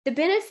the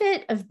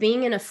benefit of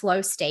being in a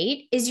flow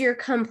state is you're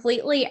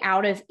completely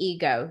out of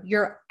ego.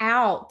 You're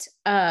out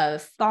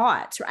of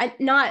thoughts, right?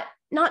 Not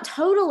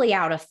totally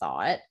out of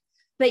thought,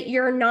 but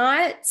you're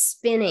not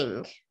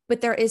spinning.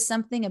 But there is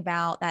something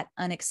about that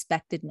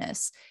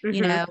unexpectedness,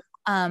 you know,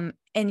 and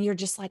you're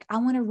just like, I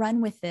want to run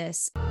with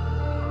this.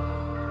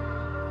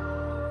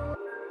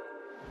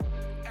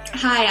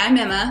 Hi, I'm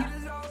Emma.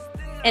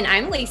 And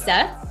I'm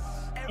Lisa.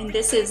 And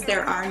this is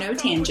There Are No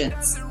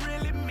Tangents.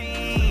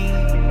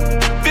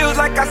 Feels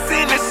like I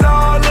seen this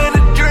all in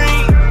a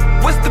dream.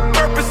 What's the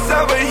purpose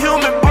of a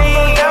human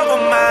being? Never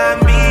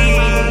mind me.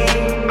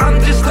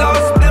 I'm just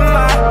lost in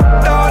my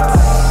thoughts.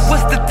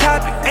 What's the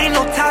topic? Ain't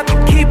no topic.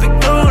 Keep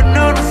it going,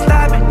 no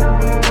stop it.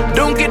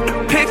 Don't get the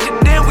picture,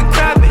 then we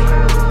grab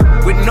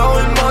it. With no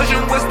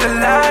emotion, what's the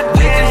line?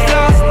 We just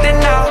lost in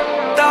our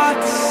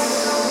thoughts.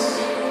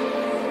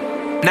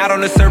 Not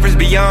on the surface,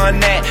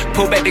 beyond that.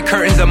 Pull back the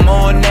curtains, I'm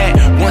on that.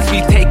 Once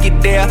we take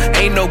it there,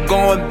 ain't no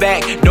going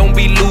back. Don't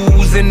be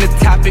losing the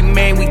topic,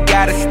 man. We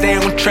gotta stay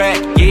on track.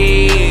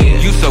 Yeah,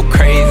 you so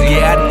crazy,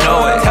 yeah, I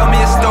know it. Tell me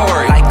a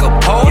story, like a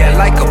poet. Yeah,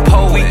 like a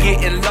poet. We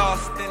getting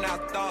lost in our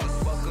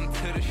thoughts. Welcome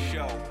to the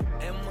show.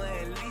 Emma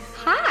and Lisa.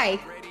 Hi.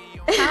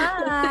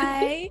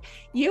 Hi.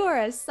 You are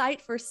a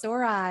sight for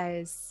sore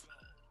eyes.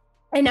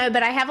 I know,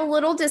 but I have a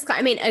little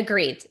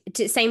agreed.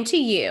 Same to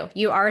you.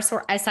 You are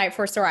a sight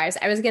for sore eyes.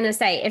 I was going to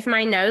say, if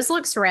my nose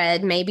looks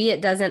red, maybe it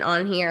doesn't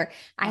on here.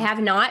 I have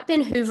not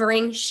been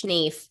hoovering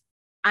schneef.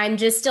 I'm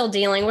just still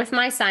dealing with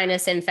my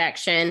sinus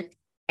infection,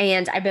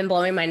 and I've been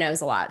blowing my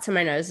nose a lot, so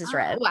my nose is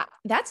red. Wow.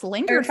 That's Or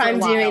lingered if for a I'm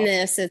while. doing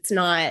this, it's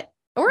not.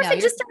 Or if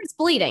it just starts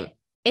bleeding.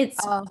 It's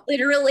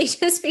literally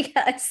just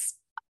because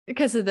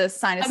of the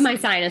sinus. of my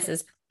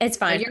sinuses. It's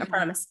fine. Oh, I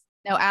promise.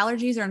 No,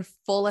 allergies are in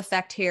full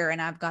effect here,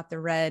 and I've got the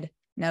red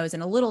nose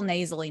and a little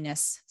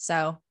nasaliness.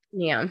 So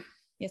Yeah.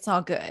 it's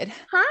all good.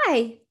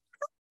 Hi.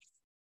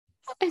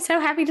 I'm so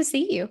happy to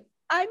see you.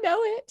 I know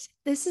it.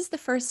 This is the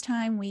first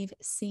time we've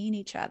seen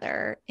each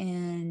other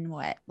in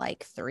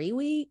like 3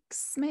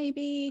 weeks,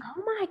 maybe.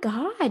 Oh my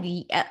God.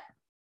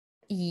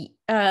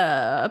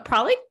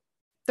 Probably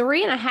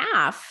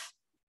 3.5.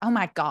 Oh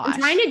my gosh. I'm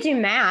trying to do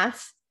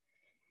math.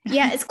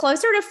 Yeah, it's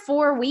closer to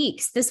 4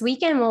 weeks. This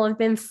weekend will have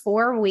been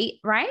 4 weeks,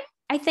 right?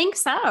 I think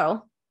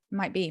so.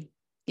 Might be.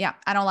 Yeah,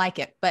 I don't like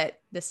it, but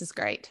this is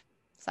great.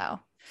 So,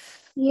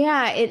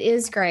 yeah, it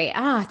is great.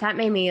 That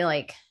made me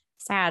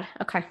sad.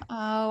 Okay.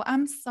 Oh,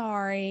 I'm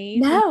sorry.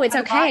 No, it's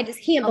okay. I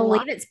just can't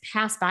believe it's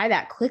passed by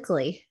that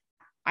quickly.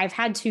 I've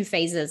had 2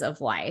 phases of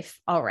life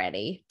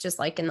already, just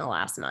like in the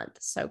last month.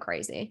 So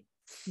crazy.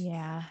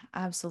 Yeah,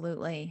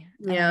 absolutely.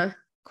 Yeah.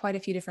 Quite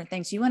a few different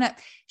things. You want to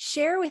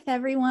share with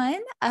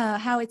everyone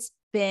how it's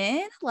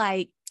been,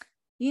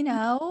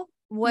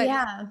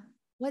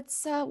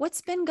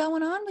 what's been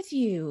going on with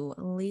you,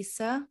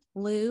 Lisa,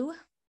 Lou?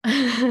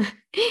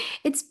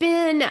 It's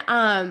been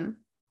a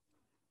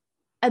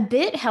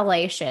bit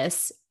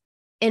hellacious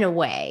in a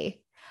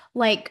way,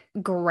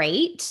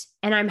 great.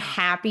 And I'm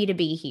happy to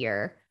be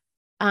here.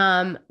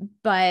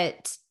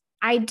 But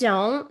I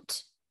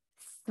don't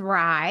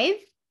thrive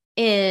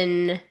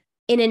in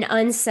an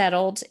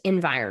unsettled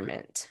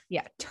environment.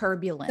 Yeah.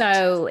 Turbulent.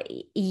 So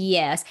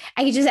yes,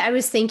 I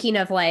was thinking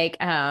of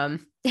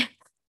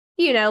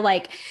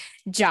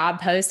job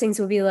postings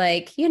will be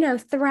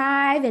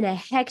thrive in a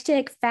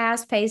hectic,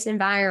 fast-paced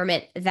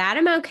environment. That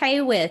I'm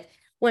okay with.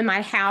 When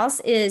my house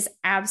is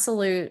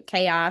absolute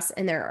chaos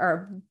and there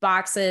are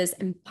boxes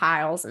and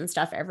piles and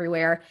stuff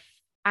everywhere,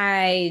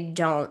 I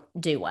don't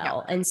do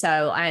well. Yeah. And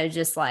so I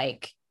just I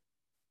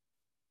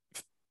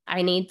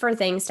need for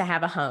things to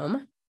have a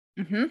home.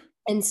 Mm-hmm.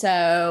 And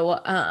so,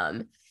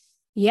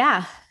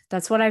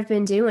 that's what I've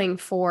been doing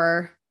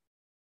for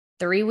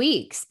 3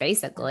 weeks,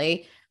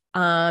 basically.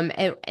 And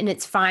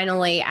it's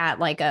finally at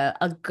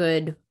a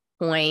good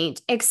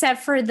point,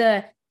 except for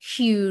the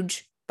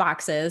huge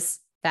boxes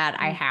that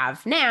I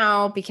have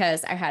now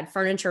because I had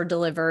furniture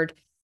delivered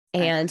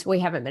and we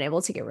haven't been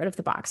able to get rid of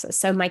the boxes.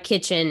 So my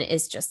kitchen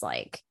is just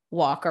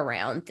walk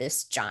around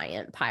this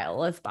giant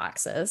pile of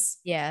boxes.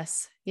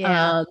 Yes.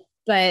 Yeah.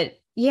 But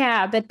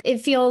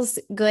it feels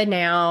good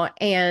now.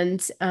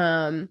 And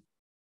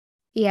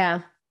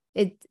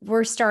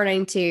we're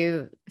starting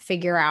to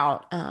figure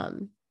out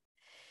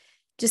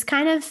just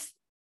kind of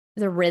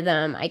the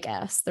rhythm, I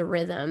guess,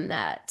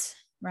 that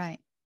right.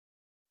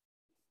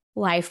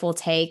 life will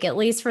take, at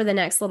least for the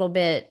next little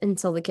bit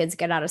until the kids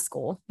get out of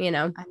school, I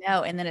know.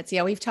 And then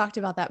we've talked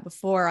about that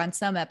before on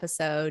some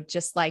episode,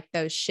 just like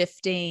those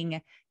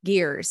shifting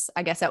gears.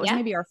 I guess that was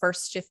maybe our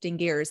first shifting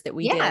gears that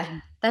we did.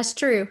 Yeah, that's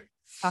true.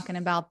 Talking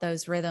about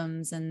those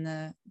rhythms and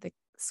the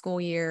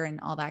school year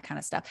and all that kind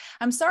of stuff.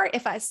 I'm sorry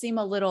if I seem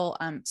a little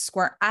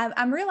squirt.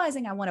 I'm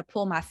realizing I want to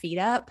pull my feet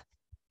up.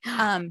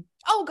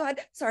 Oh God,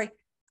 sorry.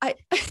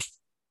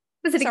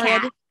 Was it a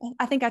cat?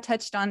 I think I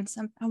touched on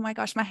some. Oh my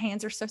gosh, my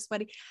hands are so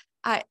sweaty.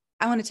 I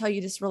want to tell you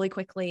this really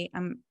quickly.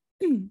 I'm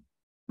going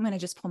to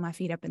just pull my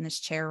feet up in this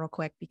chair real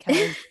quick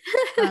because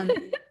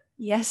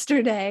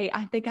yesterday,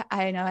 I think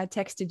I know I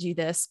texted you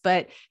this,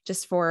 but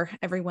just for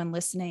everyone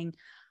listening,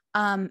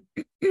 Um,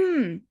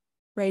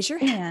 raise your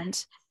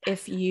hand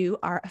if you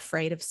are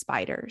afraid of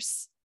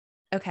spiders.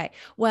 Okay.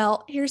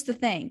 Well, here's the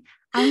thing.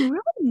 I'm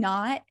really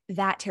not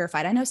that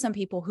terrified. I know some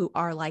people who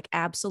are like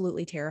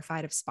absolutely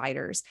terrified of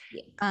spiders.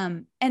 Yeah.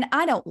 And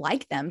I don't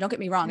like them. Don't get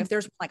me wrong. If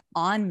there's like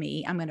on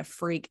me, I'm going to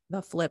freak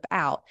the flip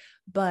out.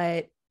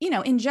 But,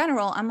 in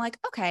general, I'm like,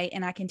 okay.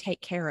 And I can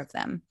take care of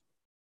them.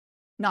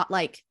 Not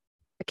like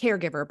a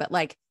caregiver, but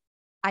like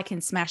I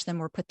can smash them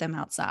or put them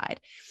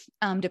outside,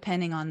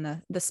 depending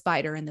on the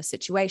spider and the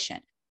situation.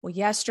 Well,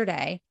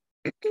 yesterday,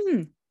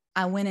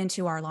 I went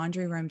into our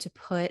laundry room to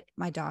put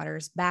my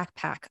daughter's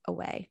backpack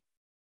away,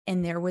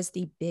 and there was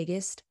the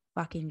biggest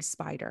fucking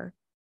spider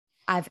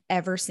I've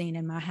ever seen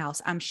in my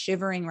house. I'm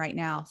shivering right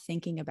now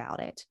thinking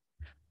about it.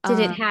 Did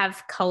it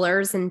have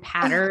colors and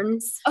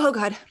patterns? Oh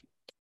God.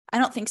 I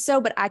don't think so,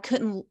 but I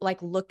couldn't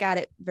like look at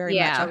it very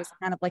much. I Yeah. was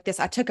kind of like this.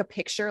 I took a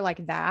picture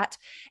like that.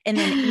 And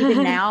then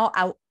even now,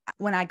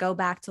 when I go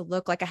back to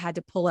look, like I had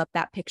to pull up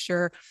that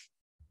picture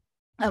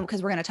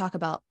because we're going to talk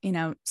about,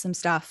 some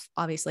stuff.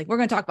 Obviously, we're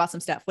going to talk about some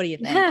stuff. What do you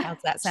think?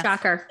 How's that sound?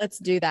 Shocker. Let's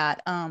do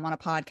that on a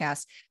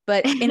podcast.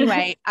 But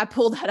anyway, I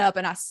pulled that up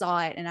and I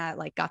saw it, and I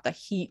like got the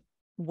heat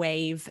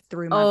wave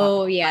through my body.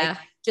 Oh yeah. Like,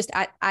 just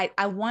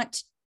I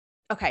want.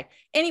 Okay.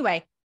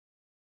 Anyway,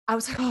 I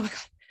was like, oh my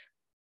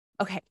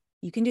God. Okay,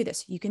 you can do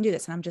this. You can do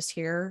this. And I'm just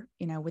here,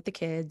 with the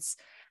kids.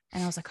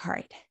 And I was like, all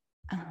right,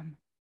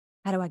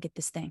 how do I get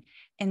this thing?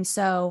 And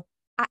so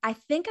I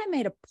think I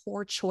made a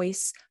poor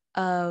choice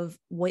of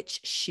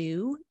which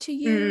shoe to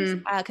use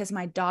because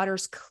my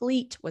daughter's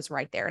cleat was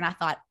right there. And I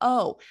thought,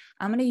 oh,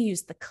 I'm going to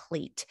use the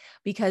cleat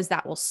because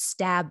that will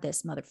stab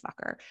this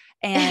motherfucker.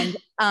 And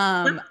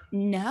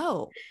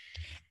no,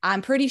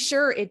 I'm pretty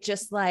sure it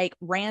just like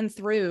ran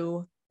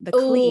through the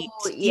cleat.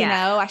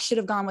 Yeah. I should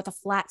have gone with a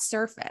flat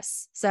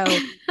surface. So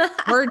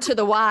word to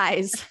the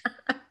wise,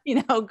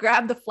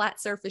 grab the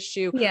flat surface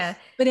shoe. Yeah.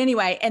 But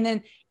anyway, and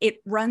then it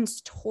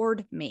runs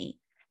toward me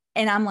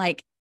and I'm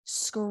like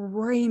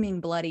screaming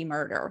bloody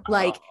murder.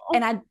 Like,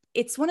 and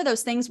it's one of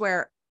those things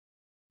where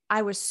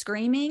I was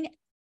screaming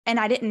and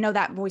I didn't know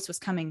that voice was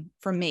coming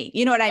from me.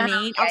 You know what I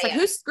mean? I was like,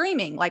 who's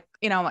screaming? Like,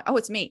 I'm like, oh,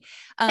 it's me.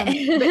 But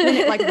then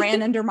it like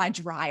ran under my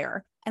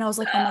dryer and I was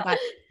like, oh my God.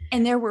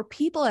 And there were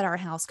people at our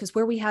house because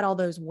where we had all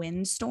those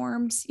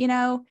windstorms,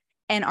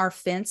 and our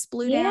fence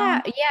blew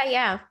down.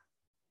 Yeah.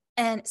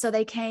 And so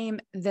they came,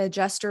 the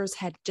adjusters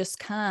had just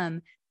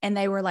come and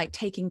they were like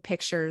taking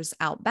pictures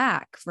out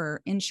back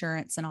for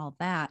insurance and all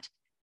that.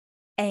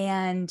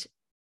 And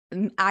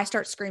I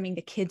start screaming,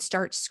 the kids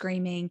start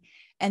screaming.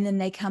 And then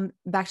they come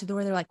back to the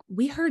door. They're like,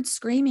 we heard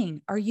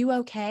screaming. Are you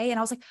okay? And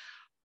I was like,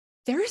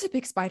 there is a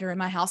big spider in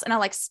my house. And I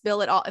like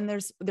spill it all. And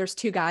there's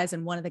two guys.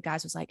 And one of the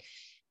guys was like,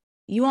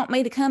 you want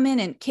me to come in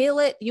and kill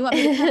it? You want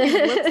me to come in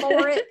and look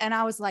for it? And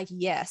I was like,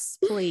 yes,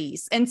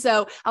 please. And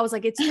so I was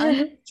like, it's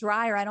under the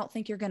dryer. I don't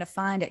think you're going to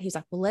find it. He's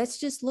like, well, let's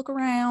just look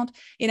around,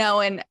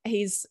 and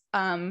he's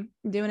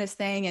doing his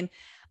thing. And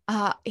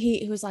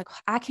he was like,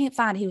 I can't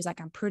find it. He was like,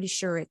 I'm pretty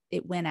sure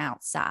it went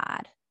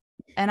outside.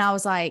 And I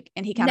was like,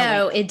 and he kind of,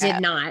 no, it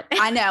did not.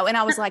 I know. And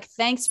I was like,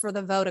 thanks for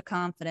the vote of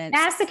confidence.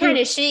 That's the kind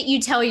of shit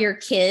you tell your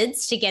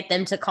kids to get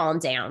them to calm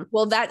down.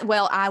 Well,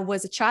 I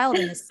was a child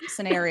in this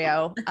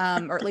scenario,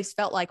 or at least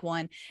felt like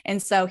one.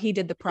 And so he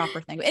did the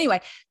proper thing. But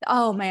anyway,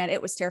 oh man, it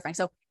was terrifying.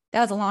 So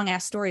that was a long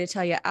ass story to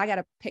tell you. I got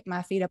to pick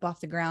my feet up off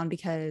the ground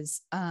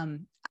because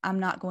I'm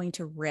not going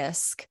to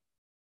risk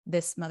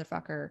this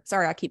motherfucker.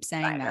 Sorry, I keep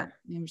saying that.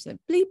 I'm just like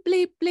bleep,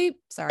 bleep, bleep.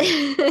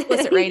 Sorry.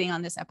 Explicit rating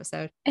on this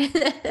episode.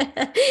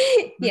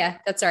 Yeah,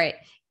 that's right.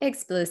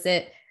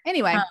 Explicit.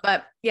 Anyway,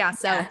 but yeah,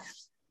 so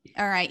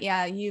all right.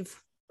 Yeah,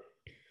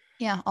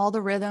 all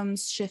the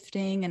rhythms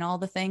shifting and all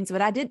the things.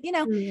 But I did,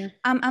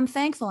 I'm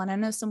thankful. And I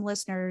know some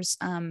listeners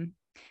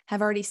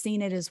have already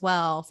seen it as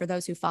well for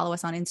those who follow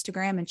us on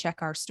Instagram and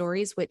check our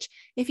stories, which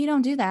if you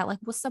don't do that, like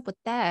what's up with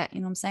that?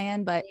 You know what I'm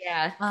saying? But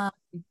yeah.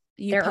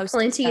 There are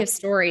plenty of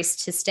stories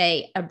to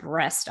stay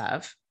abreast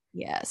of.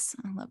 Yes.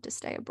 I love to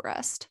stay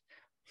abreast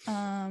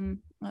of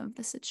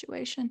the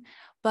situation.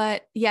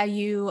 But yeah,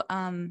 you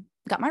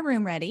got my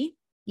room ready.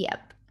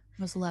 Yep.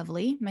 It was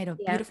lovely. Made a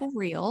beautiful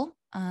reel.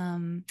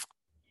 And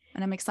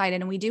I'm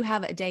excited. And we do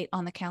have a date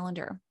on the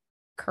calendar.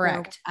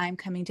 Correct. I'm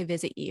coming to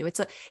visit you. It's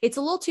a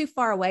little too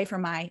far away for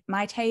my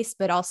taste,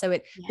 but also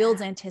it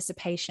builds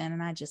anticipation.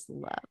 And I just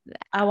love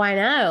that. Oh, I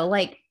know.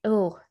 Like,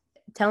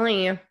 telling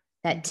you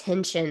that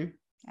tension.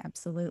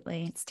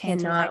 Absolutely. It's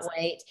cannot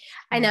wait.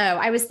 I know.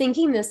 I was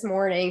thinking this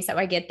morning, so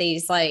I get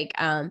these like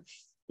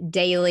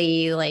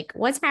daily, like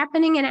what's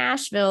happening in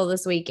Asheville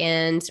this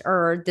weekend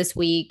or this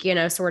week,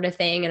 sort of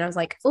thing. And I was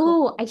like,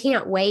 oh, I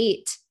can't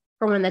wait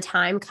for when the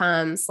time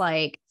comes.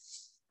 Like,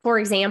 for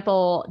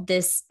example,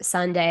 this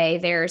Sunday,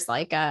 there's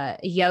like a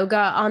yoga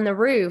on the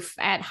roof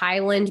at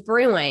Highland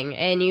Brewing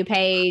and you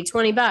pay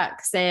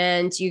 $20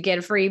 and you get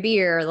a free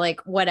beer, like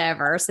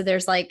whatever. So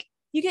there's like,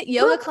 you get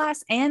yoga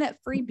class and a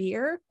free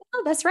beer.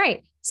 Oh, that's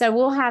right. So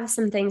we'll have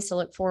some things to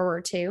look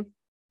forward to.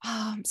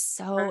 Oh, I'm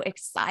so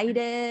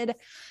excited.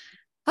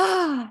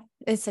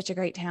 It's such a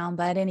great town.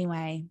 But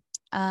anyway,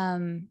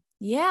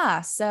 Yeah.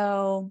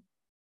 So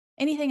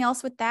anything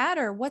else with that,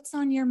 or what's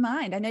on your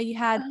mind? I know you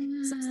had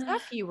some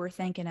stuff you were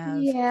thinking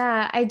of.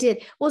 Yeah, I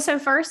did. Well, so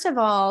first of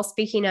all,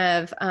 speaking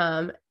of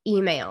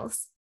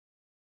emails,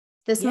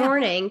 this Yeah.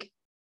 morning,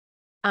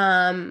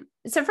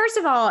 so first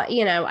of all,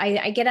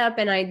 I get up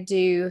and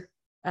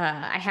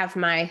I have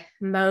my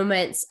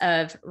moments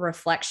of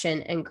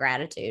reflection and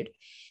gratitude.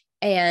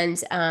 And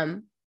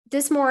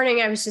this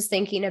morning I was just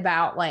thinking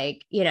about,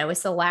 like,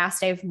 it's the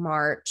last day of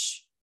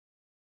March.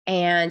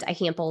 And I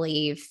can't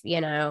believe,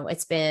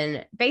 it's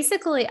been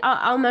basically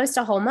almost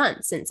a whole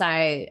month since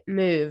I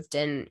moved.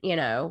 And,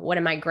 what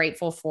am I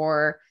grateful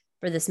for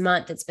this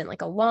month? It's been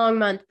like a long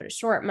month, but a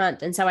short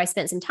month. And so I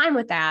spent some time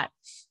with that,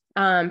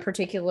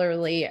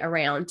 particularly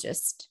around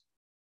just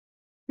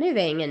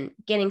moving and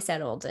getting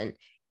settled and,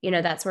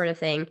 that sort of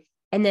thing.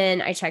 And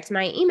then I checked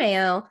my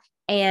email,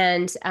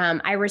 and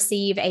I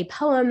receive a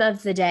poem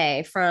of the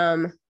day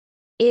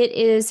it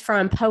is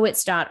from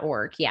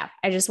poets.org. Yeah,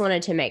 I just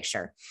wanted to make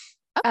sure.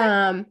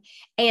 Okay.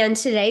 And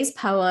today's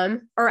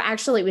poem, or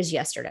actually it was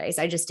yesterday's,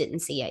 I just didn't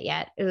see it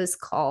yet. It's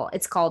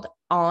called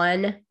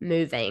On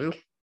Moving.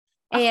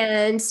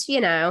 And,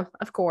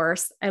 of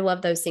course, I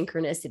love those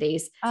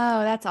synchronicities.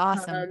 Oh, that's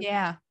awesome.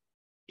 Yeah.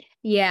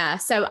 Yeah.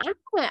 So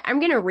I'm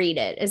going to read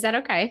it. Is that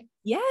okay?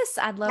 Yes.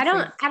 I'd love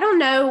I don't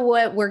know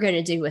what we're going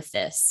to do with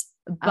this,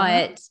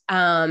 but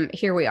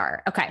here we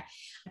are. Okay.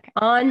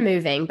 On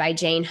Moving by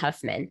Jane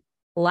Huffman.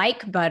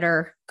 Like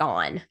butter,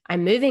 gone.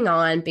 I'm moving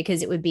on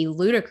because it would be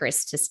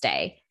ludicrous to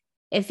stay.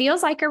 It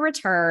feels like a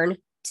return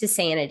to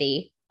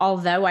sanity,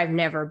 although I've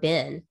never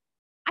been.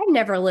 I've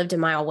never lived a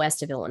mile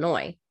west of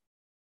Illinois.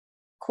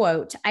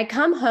 Quote, I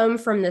come home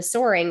from the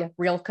soaring,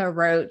 Rilke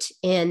wrote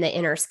in The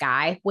Inner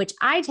Sky, which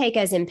I take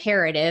as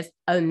imperative,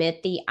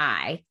 omit the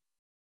I.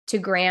 To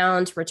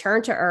ground,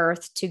 return to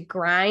earth, to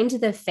grind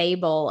the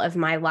fable of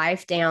my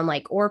life down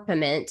like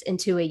orpiment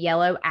into a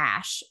yellow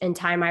ash and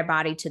tie my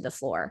body to the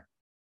floor.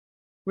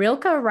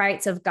 Rilke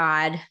writes of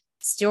God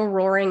still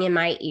roaring in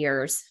my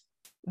ears,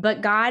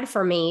 but God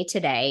for me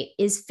today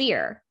is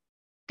fear.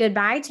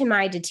 Goodbye to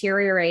my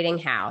deteriorating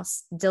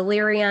house.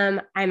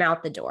 Delirium, I'm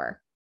out the door.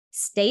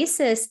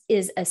 Stasis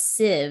is a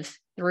sieve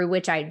through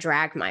which I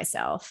drag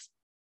myself.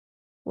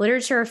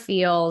 Literature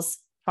feels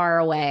far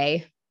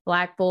away,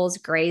 black bulls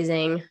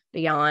grazing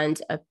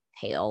beyond a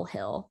pale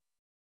hill.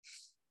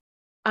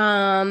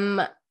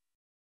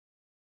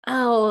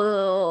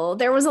 Oh,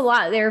 there was a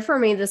lot there for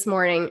me this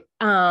morning.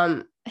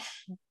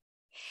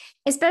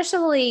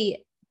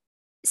 Especially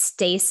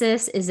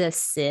stasis is a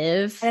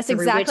sieve. That's through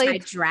exactly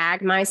which I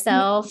drag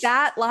myself.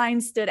 That line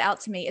stood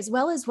out to me, as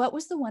well as what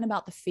was the one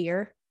about the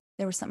fear?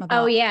 There was something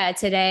about. Oh yeah,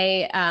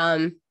 today,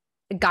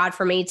 God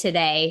for me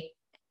today,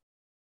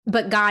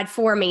 but God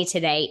for me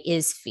today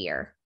is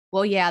fear.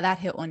 Well, yeah, that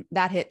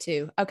hit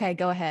too. Okay,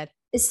 go ahead.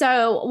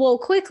 So, well,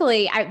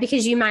 quickly,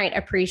 because you might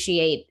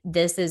appreciate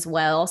this as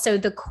well. So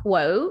the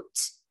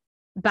quote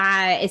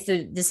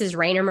this is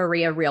Rainer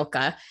Maria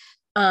Rilke,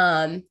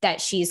 that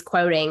she's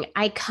quoting.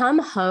 I come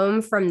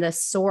home from the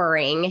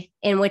soaring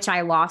in which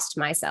I lost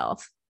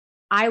myself.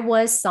 I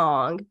was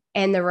song,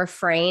 and the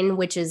refrain,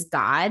 which is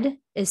God,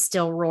 is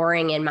still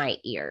roaring in my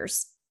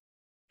ears.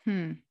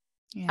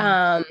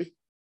 Yeah.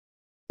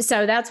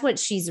 So that's what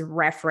she's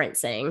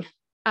referencing.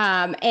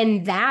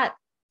 And that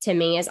to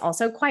me is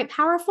also quite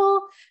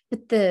powerful,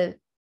 but the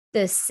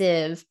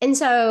sieve. And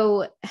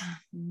so,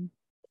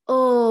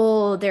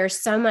 there's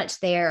so much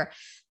there.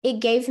 It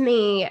gave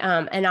me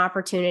an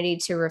opportunity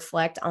to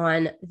reflect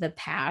on the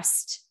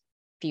past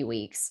few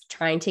weeks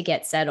trying to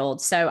get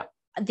settled. So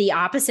the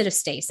opposite of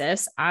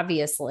stasis,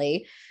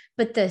 obviously,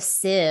 but the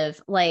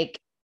sieve, like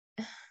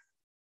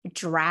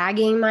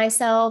dragging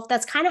myself,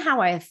 that's kind of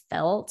how I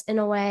felt in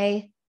a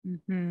way.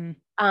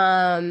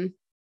 Mm-hmm.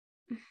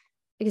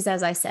 Because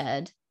as I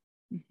said,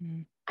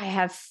 I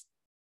have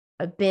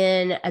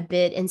been a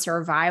bit in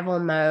survival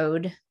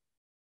mode,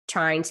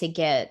 trying to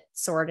get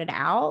sorted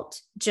out,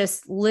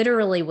 just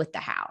literally with the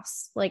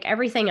house. Like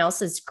everything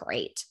else is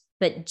great,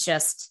 but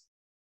just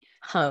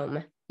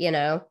home,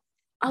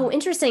 Oh,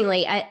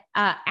 interestingly,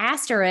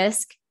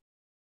 asterisk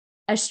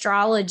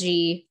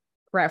astrology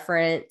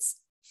reference.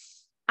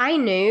 I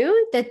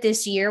knew that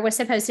this year was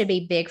supposed to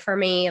be big for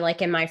me,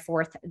 like in my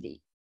fourth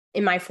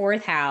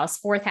house.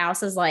 Fourth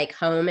house is like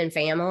home and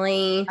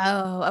family.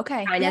 Oh,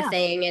 okay. Kind of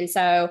thing. And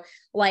so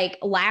like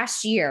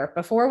last year,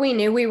 before we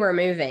knew we were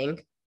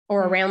moving,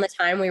 or around the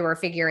time we were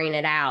figuring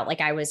it out,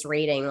 like I was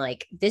reading,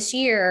 like this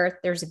year,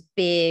 there's a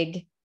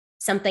big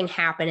something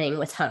happening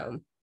with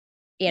home,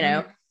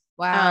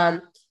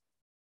 Wow.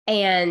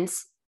 And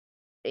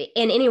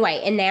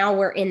anyway, and now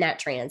we're in that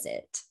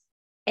transit.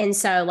 And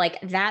so like,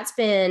 that's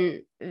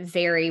been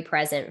very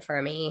present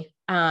for me.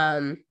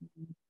 And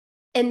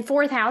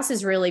fourth house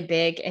is really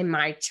big in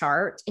my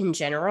chart in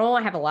general.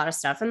 I have a lot of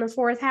stuff in the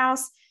fourth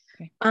house.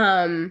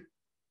 Okay.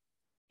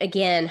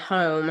 Again,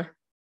 home.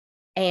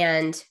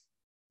 And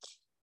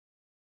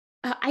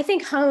I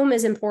think home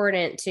is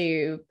important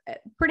to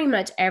pretty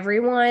much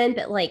everyone,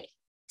 but like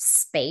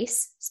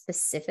space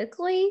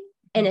specifically,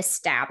 and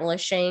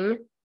establishing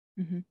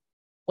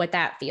what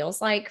that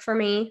feels like for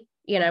me,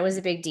 is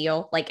a big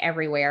deal, like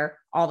everywhere,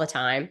 all the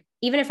time.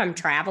 Even if I'm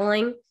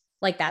traveling,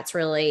 like that's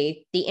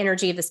really the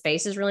energy of the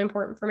space is really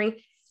important for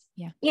me.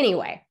 Yeah.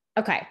 Anyway.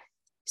 Okay.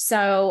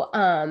 So,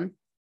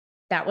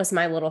 that was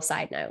my little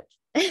side note.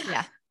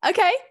 Yeah.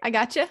 Okay. I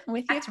gotcha. I'm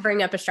with you. To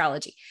bring up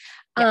astrology.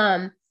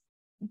 Yeah.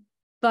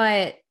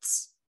 But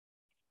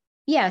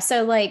yeah,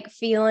 so like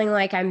feeling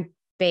like I'm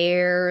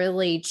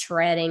barely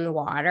treading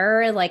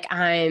water, like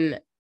I'm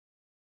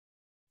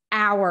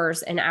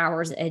hours and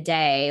hours a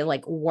day,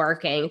 like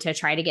working to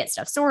try to get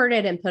stuff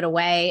sorted and put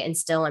away. And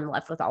still I'm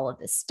left with all of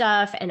this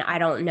stuff and I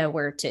don't know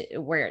where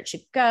it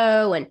should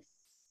go. And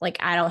like,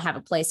 I don't have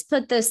a place to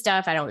put this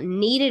stuff. I don't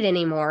need it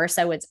anymore.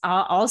 So it's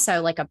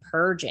also like a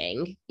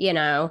purging,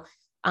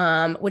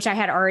 which I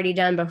had already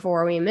done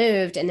before we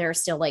moved. And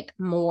there's still like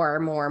more.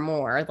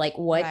 Like,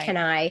 what Right. can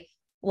I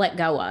let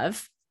go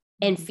of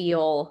and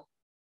feel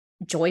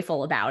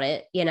joyful about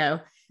it,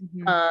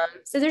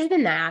 So there's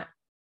been that.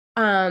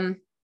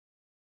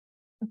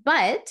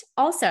 But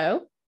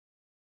also,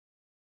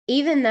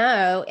 even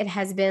though it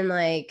has been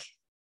like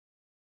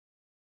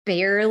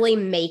barely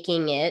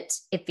making it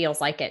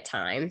feels like at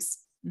times,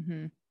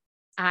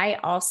 I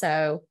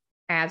also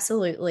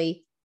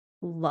absolutely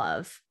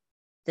love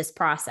this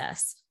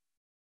process.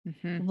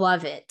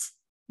 Love it.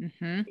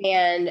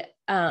 And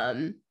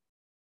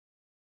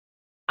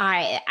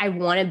I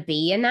want to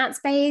be in that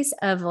space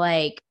of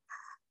like,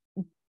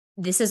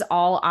 this is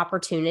all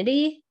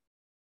opportunity.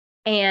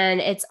 And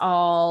it's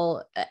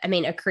all,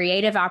 a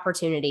creative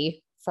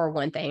opportunity for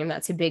one thing.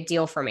 That's a big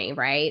deal for me.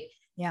 Right.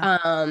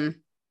 Yeah.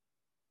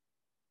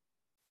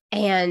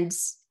 And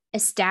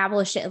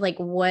establish it. Like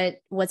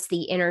what's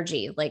the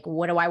energy? Like,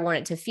 what do I want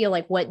it to feel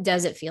like? What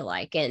does it feel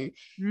like? And,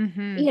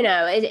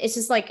 it's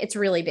just like, it's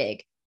really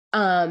big.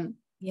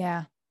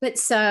 Yeah. But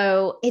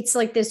so it's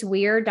like this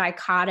weird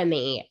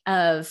dichotomy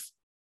of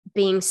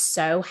being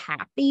so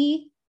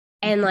happy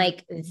and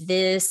like,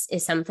 this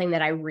is something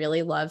that I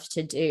really love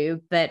to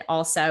do, but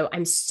also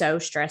I'm so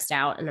stressed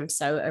out and I'm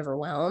so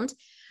overwhelmed.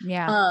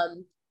 Yeah.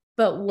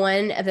 But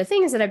one of the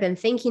things that I've been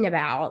thinking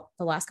about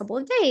the last couple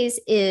of days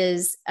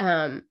is,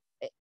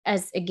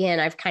 as again,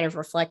 I've kind of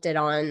reflected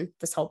on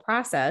this whole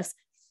process,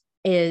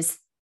 is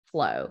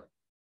flow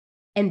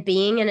and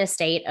being in a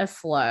state of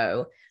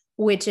flow,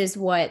 which is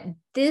what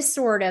this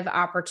sort of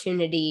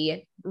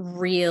opportunity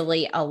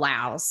really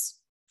allows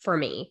for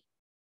me.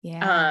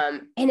 Yeah.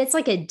 And it's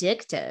like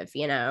addictive,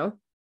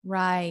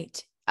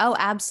 Right. Oh,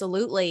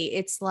 absolutely.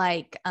 It's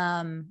like,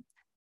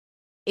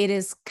 it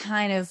is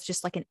kind of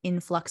just like an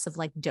influx of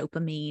like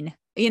dopamine,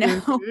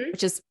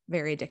 which is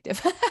very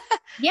addictive.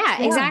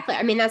 Yeah,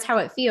 exactly. That's how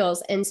it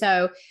feels. And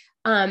so,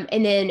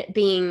 and then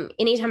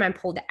anytime I'm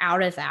pulled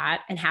out of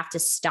that and have to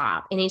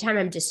stop, anytime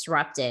I'm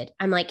disrupted,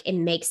 I'm like, it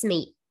makes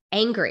me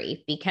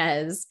angry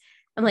because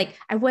I'm like,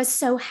 I was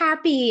so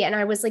happy and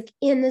I was like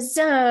in the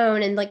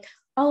zone and like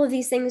all of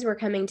these things were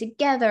coming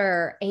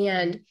together.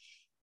 And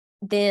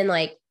then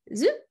like,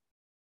 zoop,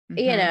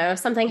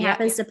 something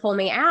happens to pull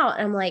me out.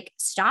 And I'm like,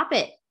 stop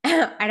it.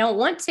 I don't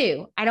want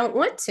to.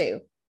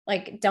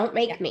 Like, don't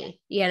make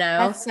me,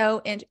 That's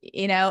so, and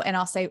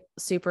I'll say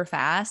super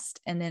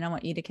fast and then I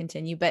want you to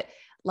continue, but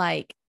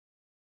like,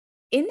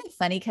 isn't it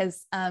funny?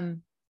 Cause,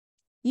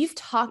 you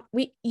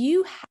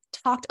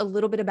talked a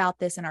little bit about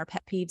this in our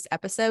pet peeves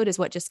episode is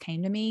what just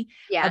came to me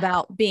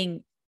about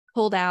being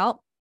pulled out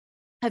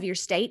of your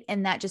state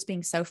and that just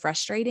being so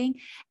frustrating.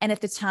 And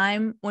at the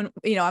time when,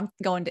 I'm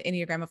going to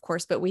Enneagram, of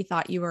course, but we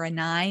thought you were a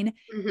 9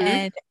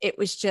 and it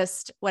was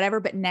just whatever.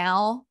 But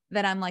now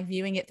that I'm like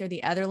viewing it through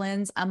the other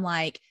lens, I'm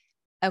like,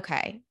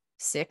 okay,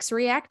 6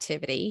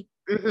 reactivity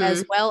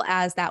as well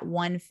as that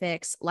 1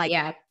 fix.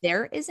 Like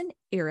there is an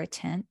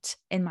irritant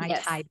in my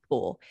tide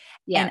pool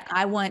and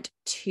I want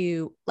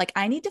to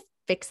I need to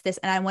fix this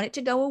and I want it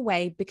to go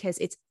away because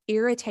it's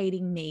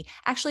irritating me.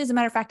 Actually, as a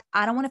matter of fact,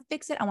 I don't want to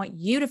fix it. I want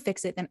you to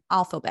fix it. Then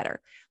I'll feel better.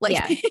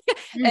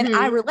 And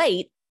I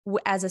relate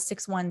as a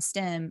 6-1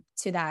 stem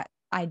to that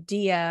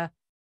idea.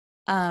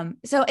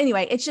 So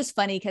anyway, it's just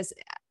funny because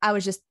I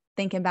was just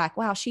thinking back,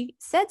 wow, she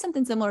said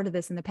something similar to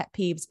this in the pet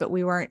peeves, but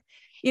we weren't,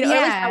 at least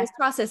I was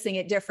processing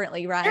it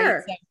differently. Right.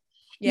 Sure. So,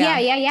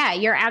 yeah.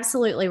 You're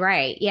absolutely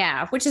right.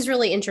 Yeah. Which is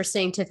really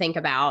interesting to think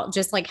about,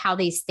 just like how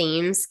these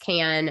themes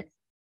can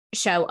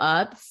show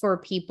up for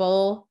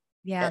people.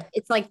 Yeah.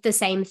 It's like the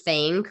same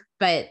thing,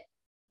 but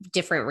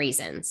different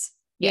reasons,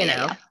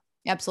 Yeah.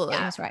 Absolutely.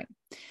 That's right.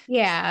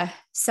 Yeah.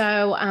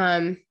 So,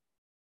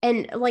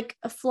 and like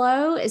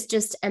flow is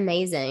just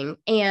amazing.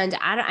 And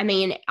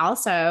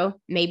also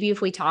maybe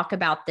if we talk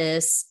about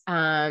this,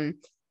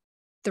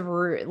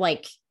 through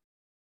like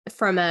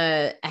from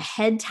a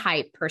head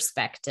type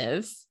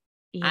perspective,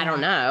 I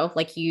don't know,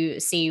 like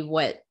you see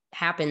what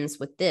happens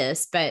with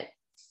this, but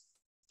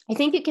I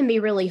think it can be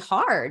really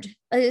hard.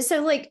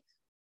 So like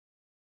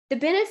the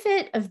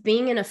benefit of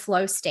being in a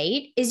flow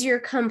state is you're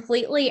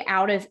completely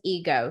out of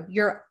ego.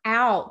 You're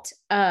out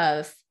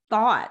of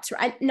thoughts,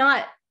 right?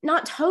 Not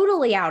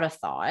totally out of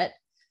thought,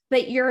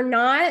 but you're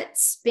not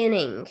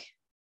spinning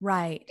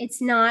Right.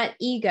 It's not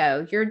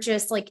ego. You're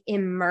just like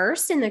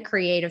immersed in the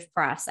creative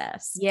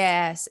process.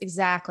 Yes,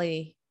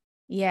 exactly.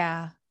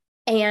 Yeah.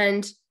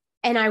 And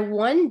I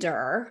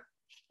wonder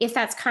if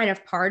that's kind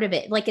of part of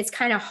it. Like it's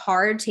kind of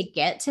hard to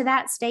get to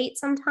that state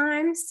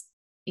sometimes,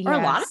 or a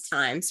lot of Yes.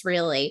 times,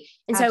 really.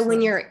 And so when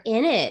Absolutely. you're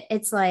in it,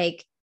 it's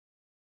like,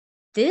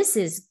 this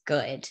is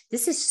good.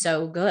 This is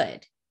so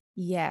good.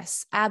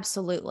 Yes,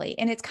 absolutely.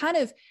 And it's kind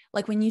of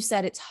like when you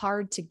said it's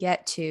hard to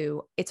get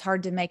to, it's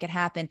hard to make it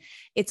happen.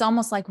 It's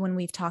almost like when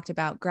we've talked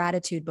about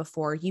gratitude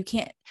before, you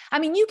can't, I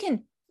mean, you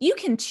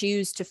can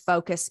choose to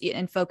focus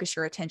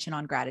your attention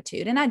on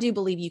gratitude. And I do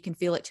believe you can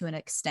feel it to an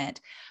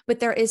extent, but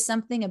there is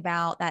something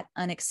about that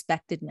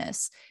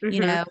unexpectedness,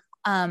 you know,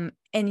 and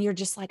you're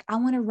just like, I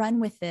want to run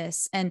with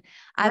this. And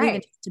I've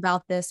even talked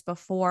about this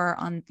before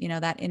on,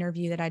 that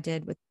interview that I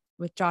did with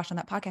Josh on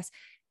that podcast.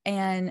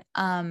 And,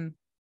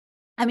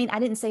 I mean, I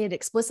didn't say it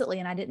explicitly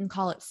and I didn't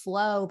call it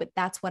flow, but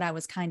that's what I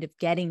was kind of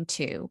getting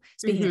to.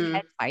 Speaking of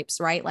head types,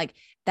 right? Like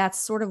that's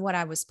sort of what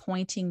I was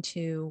pointing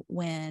to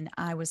when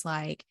I was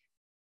like,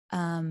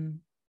 you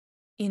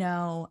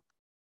know,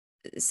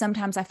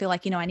 sometimes I feel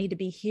like, I need to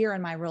be here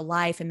in my real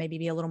life and maybe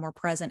be a little more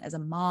present as a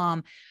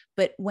mom.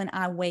 But when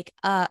I wake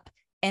up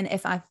and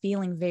if I'm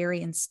feeling very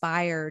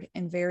inspired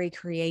and very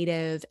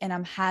creative and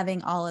I'm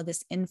having all of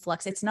this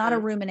influx, it's not a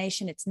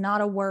rumination. It's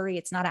not a worry.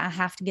 It's not, I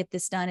have to get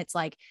this done. It's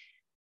like,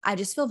 I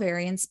just feel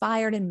very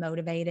inspired and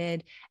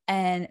motivated.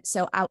 And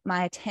so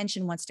my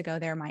attention wants to go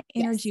there. My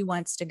energy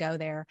wants to go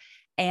there.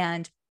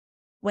 And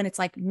when it's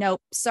like,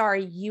 nope,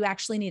 sorry, you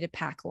actually need to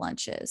pack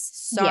lunches.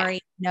 Sorry,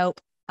 nope.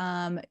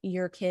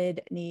 Your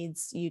kid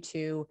needs you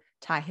to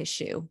tie his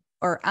shoe.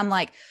 Or I'm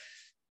like,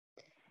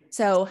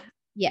 so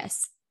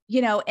yes,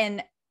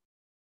 and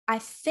I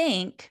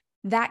think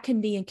that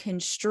can be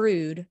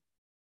construed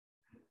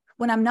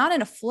when I'm not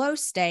in a flow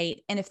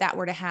state. And if that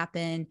were to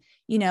happen,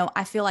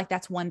 I feel like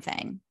that's one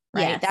thing,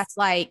 right? Yes. That's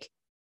like,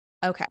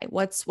 okay,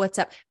 what's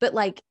up? But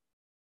like,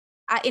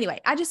 I feel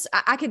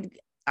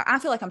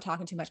like I'm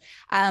talking too much.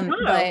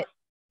 But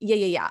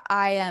yeah.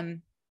 I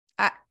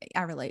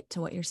relate to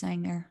what you're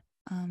saying there.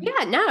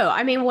 No.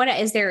 I mean,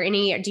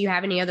 do you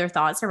have any other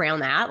thoughts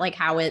around that? Like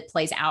how it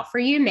plays out for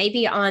you?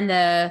 Maybe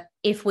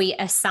if we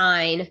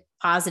assign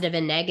positive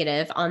and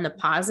negative on the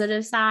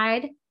positive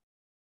side,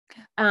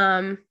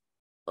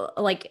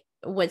 like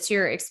what's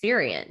your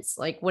experience?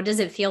 Like, what does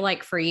it feel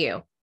like for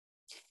you?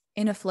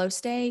 In a flow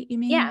state, you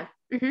mean? Yeah.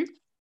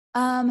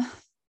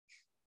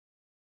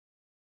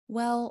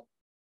 Well,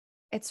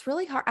 it's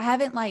really hard. I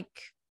haven't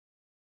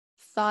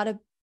thought of,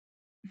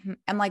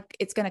 I'm like,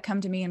 it's going to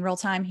come to me in real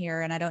time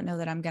here. And I don't know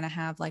that I'm going to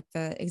have like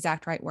the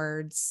exact right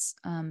words,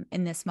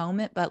 in this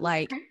moment, but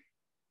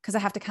cause I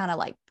have to kind of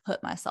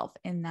put myself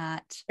in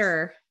that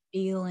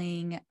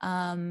feeling,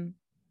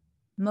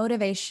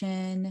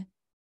 motivation,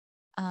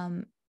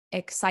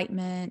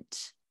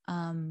 excitement,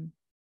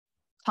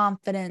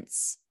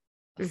 confidence,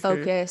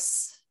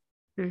 focus,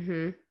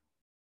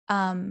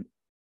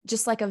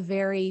 just like a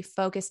very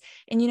focused,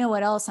 and you know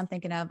what else I'm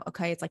thinking of?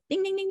 Okay. It's like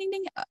ding, ding, ding, ding,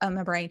 ding on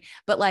my brain,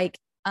 but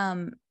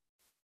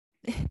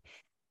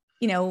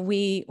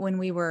when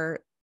we were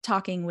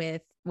talking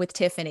with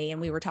Tiffany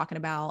and we were talking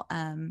about,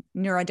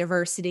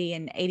 neurodiversity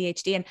and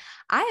ADHD, and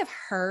I have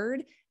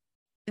heard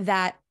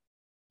that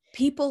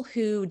people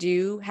who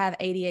do have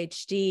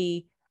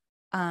ADHD,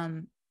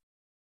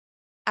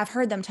 I've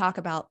heard them talk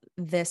about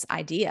this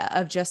idea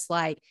of just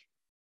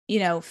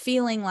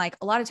feeling like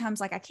a lot of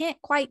times, I can't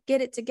quite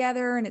get it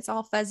together and it's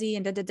all fuzzy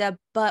and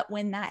but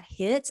when that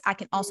hits, I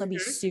can also be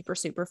super,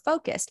 super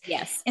focused.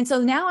 Yes. And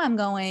so now I'm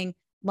going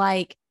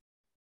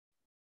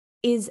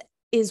is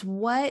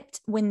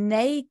when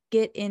they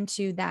get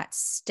into that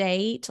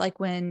state, like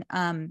when,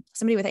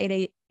 somebody with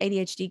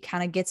ADHD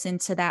kind of gets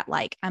into that,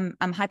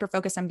 I'm hyper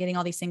focused, I'm getting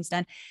all these things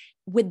done.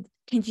 Can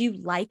you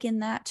liken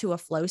that to a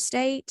flow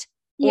state?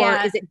 Or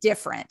is it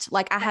different?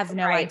 I have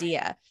no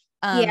idea.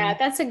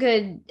 That's a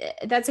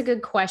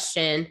good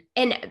question.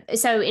 And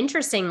so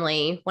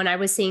interestingly, when I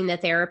was seeing the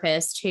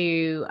therapist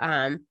who,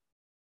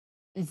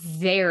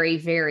 very,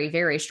 very,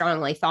 very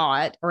strongly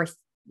thought,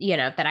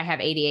 that I have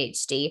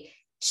ADHD,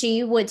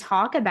 she would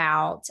talk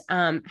about,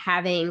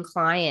 having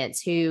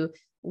clients who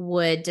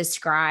would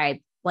describe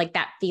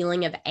that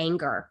feeling of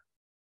anger,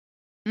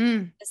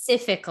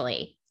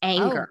 specifically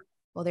anger. Oh,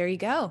 well, there you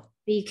go.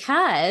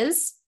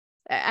 Because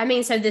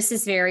so this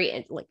is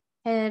very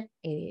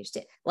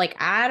ADHD.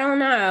 I don't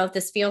know if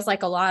this feels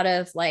like a lot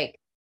of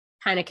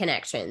kind of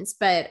connections,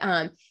 but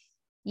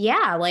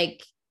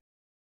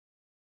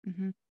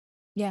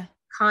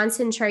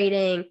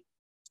concentrating,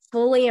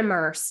 fully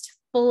immersed,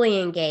 fully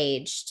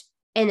engaged,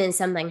 and then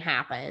something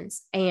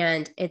happens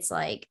and it's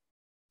fuck.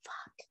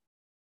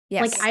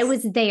 Yes. I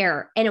was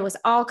there and it was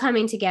all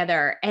coming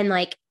together and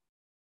what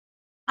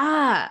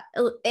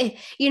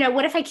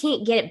if I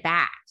can't get it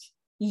back?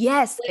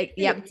 Yes.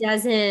 It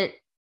doesn't.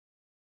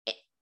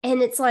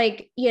 And it's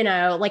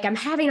I'm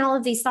having all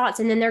of these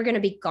thoughts and then they're going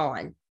to be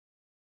gone.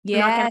 I'm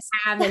not going to Yes.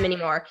 have them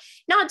anymore.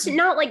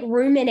 Not like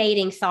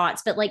ruminating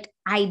thoughts, but like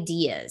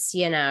ideas,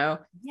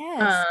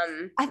 Yes.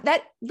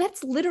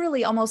 That's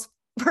literally almost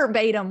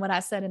verbatim what I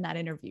said in that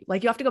interview.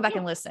 Like you have to go back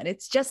and listen.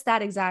 It's just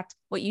that exact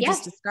what you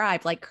just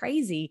described, like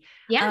crazy.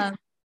 Yeah.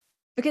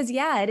 Because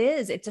it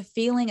is. It's a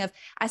feeling of,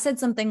 I said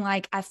something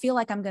like, I feel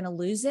like I'm going to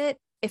lose it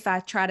if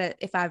I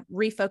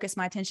refocus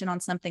my attention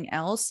on something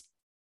else,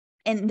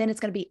 and then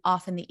it's going to be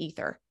off in the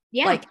ether.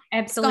 Yeah, like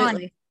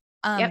absolutely.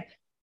 Yep.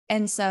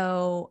 And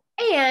so,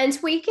 and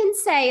we can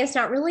say it's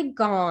not really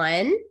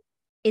gone.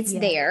 It's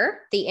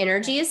there. The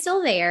energy is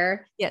still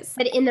there. Yes.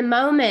 But in the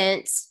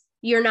moment,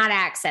 you're not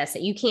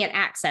accessing. You can't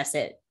access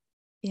it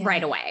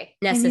right away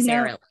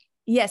necessarily.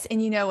 Yes.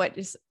 And you know what,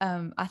 just,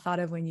 I thought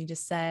of when you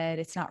just said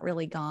it's not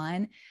really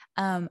gone.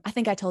 I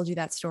think I told you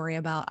that story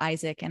about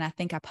Isaac, and I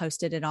think I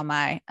posted it on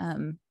my,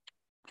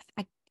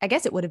 I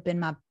guess it would have been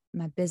my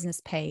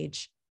business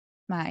page,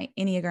 my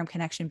Enneagram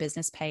Connection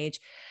business page,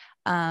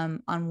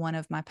 on one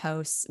of my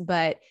posts.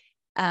 But,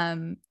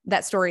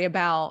 that story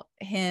about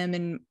him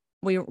and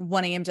we were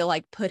wanting him to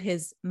like put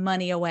his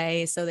money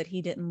away so that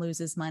he didn't lose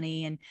his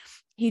money. And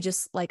he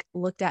just like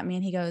looked at me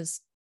and he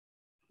goes,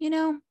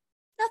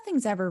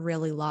 nothing's ever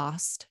really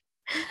lost.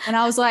 And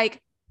I was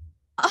like,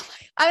 oh,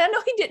 I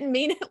know he didn't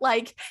mean it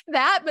like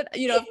that, but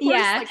of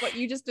course, like what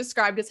you just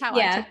described is how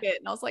I took it.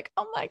 And I was like,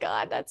 oh my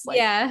God, that's like,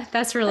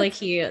 that's really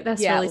cute.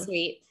 That's really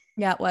sweet.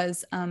 Yeah, it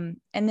was. And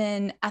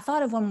then I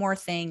thought of one more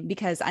thing,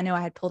 because I know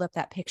I had pulled up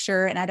that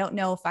picture and I don't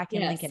know if I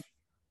can link it,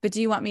 but do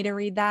you want me to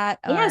read that?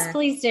 Yes,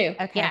 please do.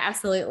 Okay. Yeah,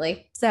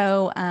 absolutely.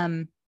 So,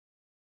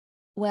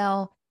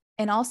 well,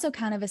 and also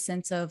kind of a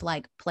sense of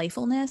like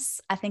playfulness.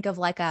 I think of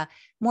like a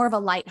more of a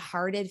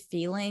lighthearted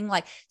feeling.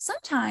 Like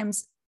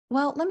sometimes,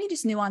 well, let me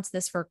just nuance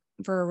this for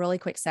a really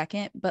quick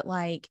second, but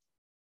like,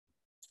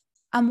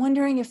 I'm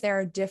wondering if there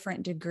are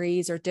different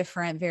degrees or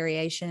different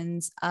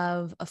variations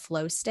of a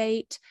flow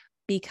state,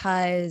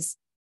 because,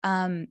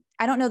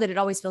 I don't know that it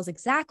always feels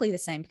exactly the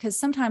same, because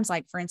sometimes,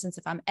 like, for instance,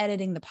 if I'm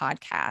editing the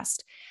podcast,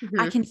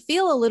 I can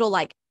feel a little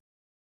like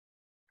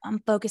I'm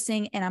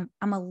focusing and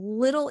I'm a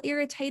little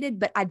irritated,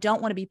 but I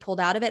don't want to be pulled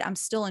out of it. I'm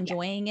still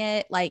enjoying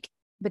it. Like,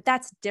 but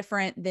that's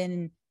different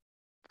than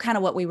kind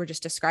of what we were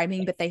just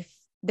describing, but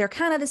they're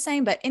kind of the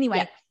same, but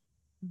anyway,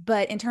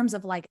 but in terms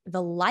of like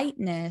the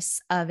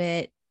lightness of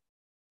it,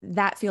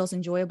 that feels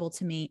enjoyable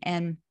to me.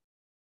 And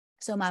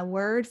so my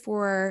word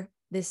for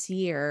this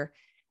year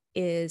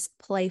is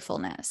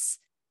playfulness.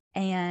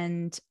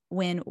 And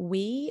when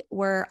we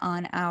were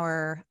on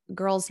our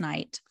girls'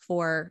 night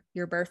for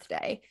your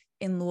birthday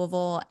in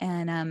Louisville,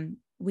 and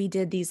we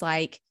did these,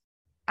 like,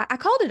 I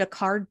called it a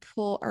card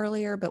pull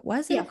earlier, but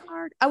was it a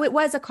card? Oh, it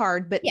was a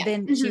card, but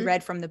then she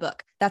read from the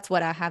book. That's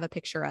what I have a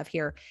picture of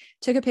here.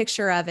 Took a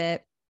picture of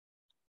it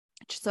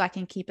just so I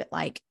can keep it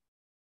like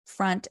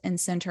front and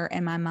center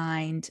in my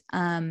mind.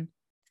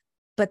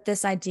 But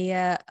this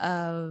idea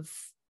of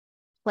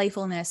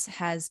playfulness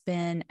has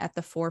been at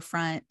the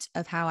forefront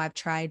of how I've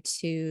tried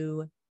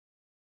to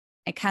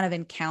kind of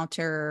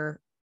encounter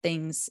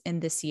things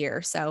in this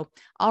year. So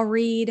I'll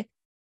read.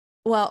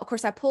 Well, of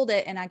course I pulled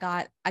it and I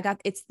got,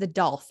 it's the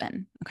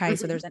dolphin. Okay.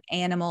 So there's an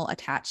animal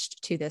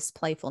attached to this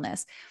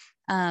playfulness.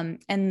 And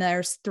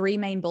there's 3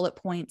 main bullet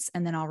points,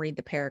 and then I'll read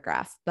the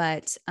paragraph.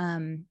 But,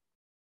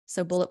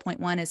 so bullet point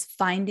 1 is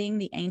finding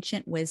the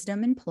ancient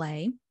wisdom in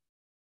play.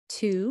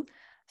 2,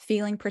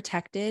 feeling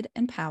protected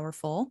and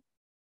powerful.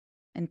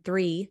 And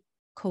 3,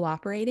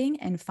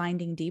 cooperating and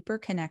finding deeper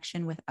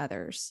connection with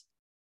others.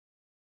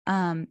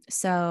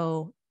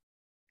 So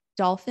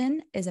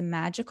dolphin is a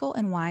magical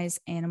and wise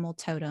animal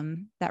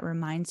totem that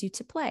reminds you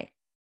to play.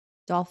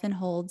 Dolphin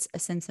holds a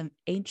sense of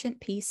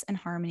ancient peace and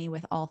harmony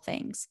with all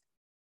things.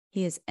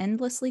 He is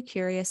endlessly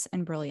curious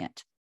and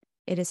brilliant.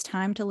 It is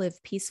time to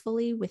live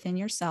peacefully within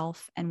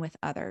yourself and with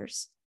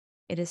others.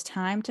 It is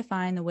time to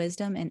find the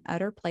wisdom and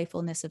utter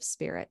playfulness of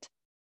spirit.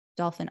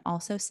 Dolphin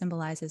also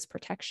symbolizes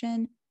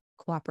protection,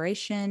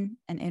 cooperation,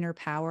 and inner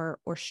power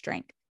or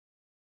strength.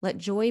 Let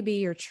joy be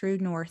your true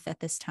north at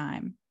this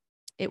time.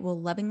 It will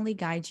lovingly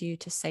guide you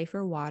to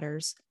safer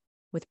waters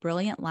with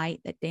brilliant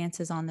light that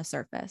dances on the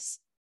surface.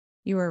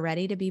 You are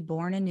ready to be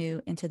born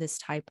anew into this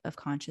type of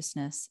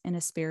consciousness in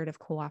a spirit of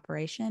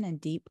cooperation and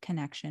deep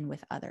connection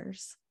with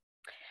others.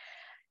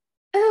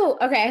 Oh,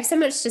 okay. I have so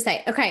much to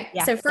say. Okay.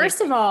 Yeah, so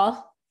first of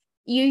all,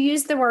 you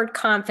used the word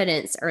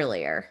confidence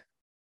earlier.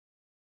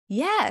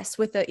 Yes.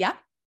 With the,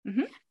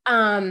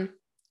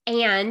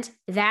 and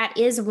that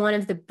is one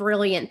of the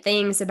brilliant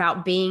things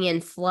about being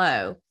in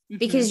flow,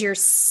 because you're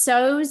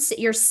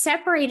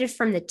separated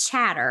from the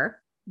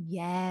chatter.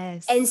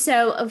 Yes. And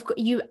so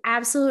you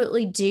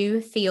absolutely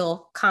do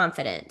feel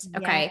confident.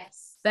 Okay.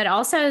 Yes. But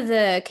also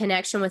the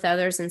connection with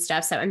others and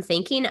stuff. So I'm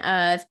thinking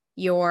of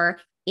your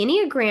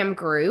Enneagram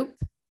group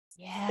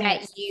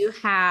that you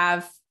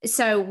have.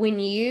 So when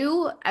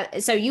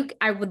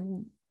I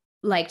would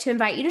like to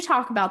invite you to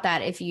talk about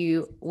that if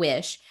you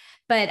wish.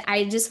 But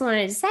I just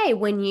wanted to say,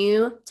 when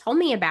you told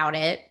me about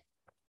it,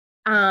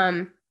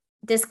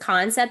 this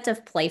concept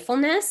of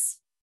playfulness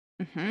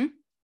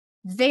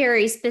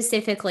very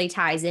specifically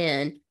ties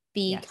in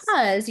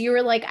because you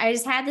were like, I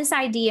just had this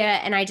idea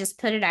and I just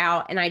put it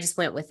out and I just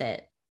went with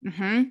it.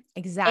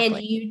 Exactly.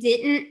 And you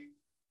didn't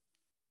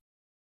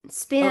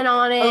spin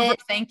on it.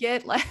 Overthink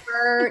it.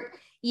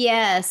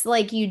 Yes,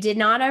 like you did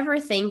not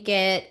overthink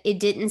it. It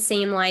didn't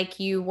seem like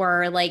you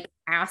were like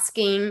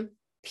asking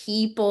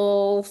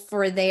people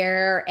for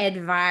their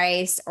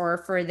advice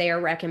or for their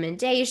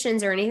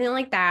recommendations or anything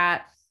like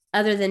that,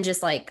 other than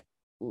just like,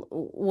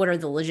 what are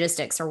the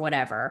logistics or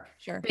whatever.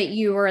 Sure. But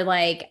you were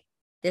like,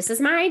 this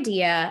is my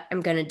idea. I'm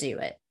going to do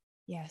it.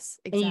 Yes,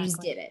 And exactly. you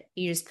just did it.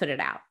 You just put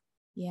it out.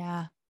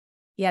 Yeah.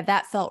 Yeah,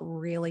 that felt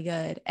really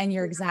good. And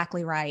you're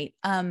exactly right.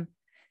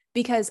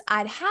 Because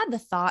I'd had the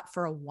thought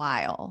for a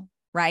while,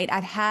 right?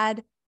 I'd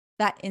had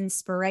that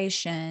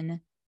inspiration.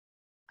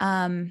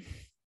 And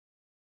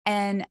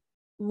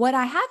what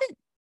I haven't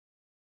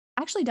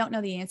actually don't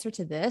know the answer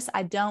to this.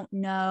 I don't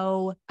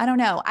know.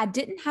 I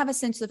didn't have a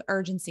sense of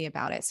urgency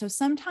about it. So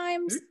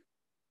sometimes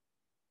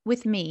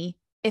with me,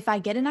 if I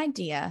get an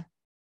idea,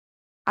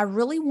 I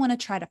really want to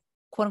try to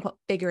quote unquote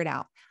figure it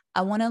out.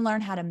 I want to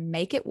learn how to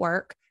make it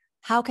work.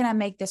 How can I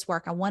make this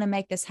work? I want to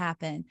make this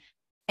happen.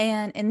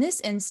 And in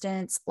this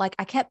instance, like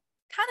I kept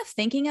kind of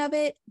thinking of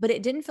it, but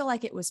it didn't feel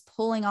like it was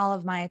pulling all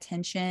of my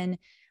attention.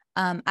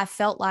 I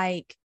felt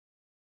like,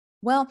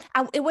 well,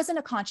 it wasn't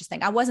a conscious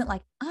thing. I wasn't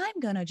like, I'm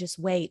going to just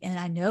wait and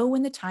I know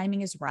when the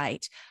timing is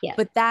right. Yeah.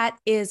 But that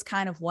is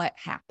kind of what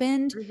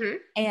happened.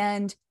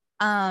 And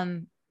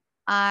I'd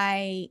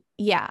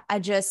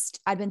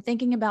been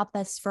thinking about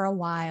this for a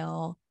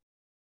while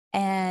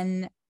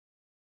and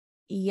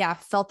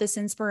felt this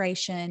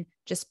inspiration,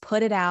 just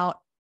put it out.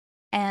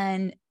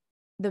 And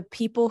the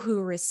people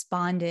who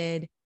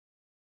responded,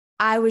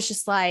 I was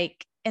just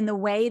like, in the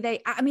way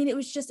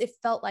it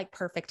felt like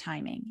perfect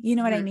timing. You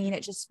know what I mean?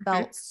 It just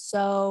felt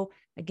so,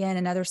 again,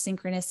 another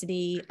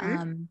synchronicity.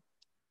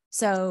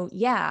 So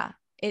yeah,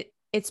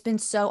 it's been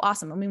so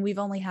awesome. I mean, we've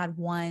only had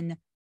one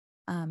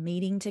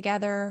meeting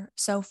together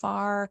so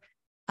far.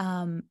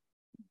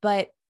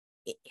 But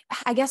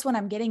I guess what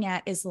I'm getting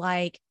at is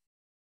like,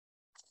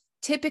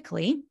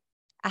 typically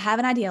I have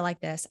an idea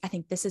like this. I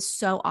think this is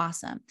so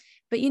awesome.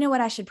 But you know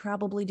what I should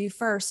probably do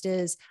first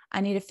is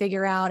I need to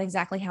figure out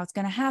exactly how it's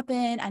going to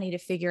happen. I need to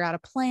figure out a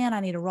plan.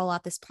 I need to roll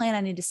out this plan.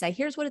 I need to say,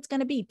 here's what it's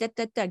going to be.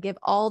 Give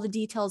all the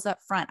details up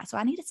front. So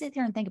I need to sit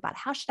there and think about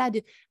how should I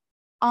do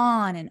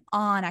on and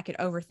on. I could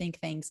overthink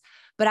things,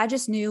 but I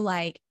just knew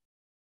like,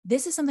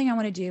 this is something I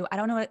want to do. I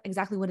don't know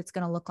exactly what it's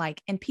going to look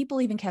like. And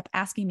people even kept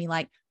asking me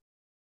like,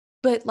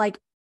 but like,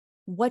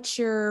 what's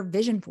your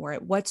vision for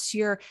it?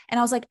 And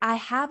I was like, I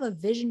have a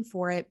vision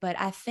for it, but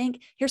I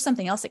think here's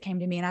something else that came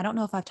to me. And I don't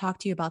know if I've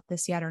talked to you about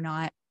this yet or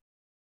not.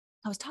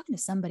 I was talking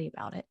to somebody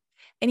about it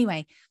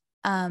anyway.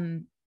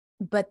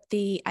 But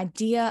the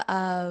idea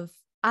of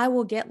I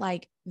will get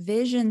like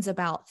visions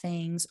about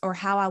things or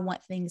how I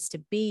want things to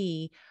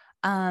be.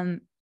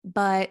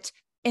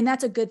 And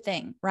that's a good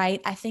thing, right?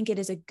 I think it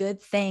is a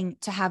good thing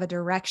to have a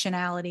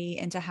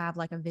directionality and to have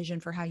like a vision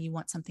for how you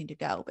want something to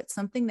go. But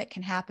something that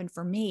can happen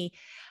for me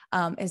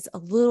is a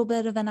little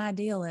bit of an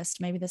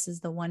idealist. Maybe this is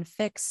the one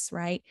fix,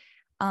 right?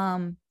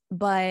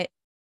 But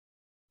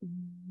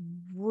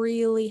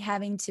really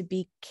having to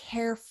be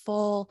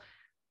careful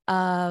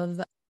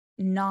of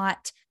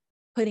not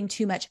putting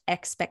too much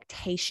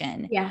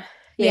expectation.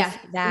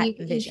 That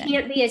vision. You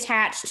can't be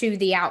attached to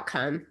the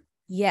outcome.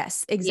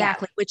 Yes,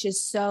 exactly. Yeah. Which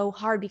is so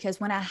hard because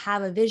when I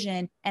have a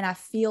vision and I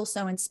feel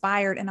so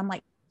inspired and I'm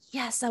like,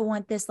 yes, I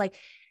want this, like,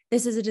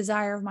 this is a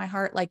desire of my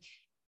heart. Like,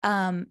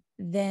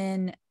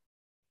 then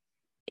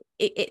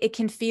it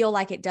can feel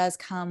like it does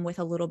come with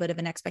a little bit of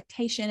an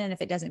expectation. And if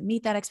it doesn't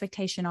meet that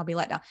expectation, I'll be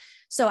let down.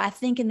 So I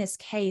think in this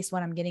case,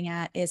 what I'm getting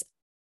at is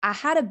I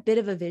had a bit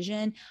of a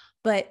vision,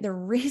 but the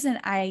reason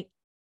I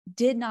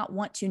did not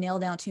want to nail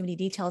down too many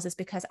details is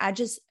because I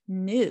just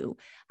knew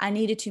I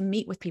needed to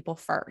meet with people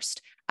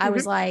first. I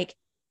was like,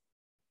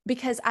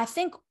 because I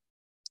think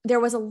there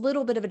was a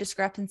little bit of a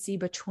discrepancy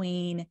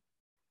between,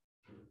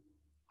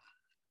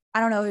 I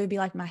don't know, it would be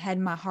like my head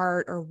and my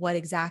heart or what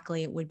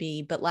exactly it would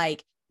be, but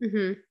like,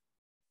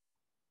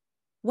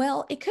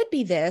 well, it could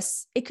be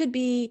this, it could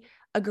be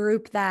a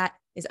group that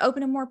is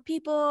open to more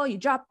people. You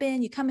drop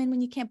in, you come in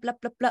when you can't, blah,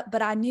 blah, blah.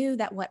 But I knew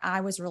that what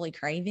I was really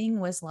craving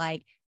was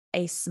like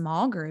a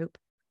small group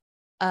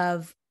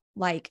of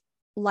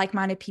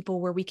like-minded people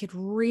where we could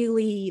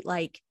really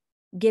like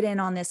get in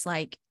on this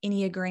like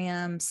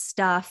Enneagram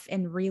stuff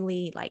and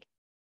really like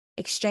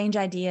exchange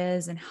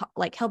ideas and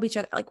like help each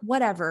other, like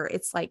whatever.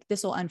 It's like,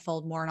 this will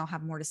unfold more and I'll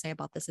have more to say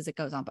about this as it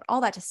goes on. But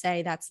all that to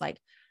say, that's like,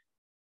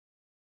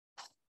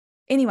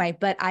 anyway,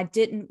 but I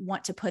didn't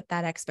want to put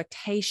that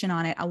expectation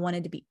on it. I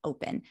wanted to be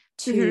open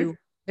to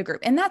the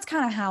group. And that's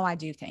kind of how I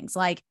do things.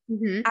 Like,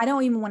 I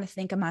don't even want to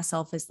think of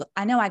myself as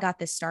I know I got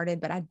this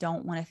started, but I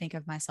don't want to think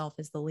of myself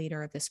as the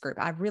leader of this group.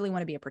 I really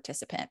want to be a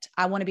participant.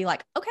 I want to be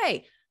like,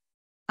 okay,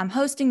 I'm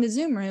hosting the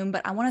Zoom room,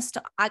 but I want us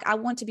to, I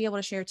want to be able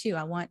to share too.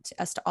 I want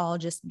us to all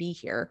just be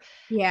here.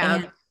 Yeah.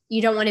 And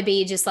you don't want to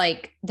be just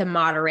like the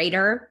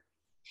moderator.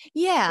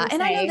 Yeah. per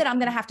And I know se. that I'm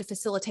going to have to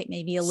facilitate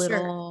maybe a Sure.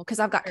 little because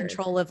I've got Sure.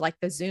 control of like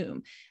the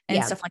Zoom and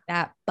Yeah. stuff like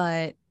that.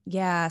 But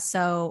yeah.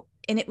 So,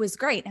 and it was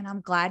great. And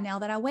I'm glad now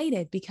that I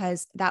waited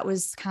because that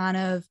was kind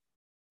of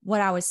what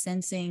I was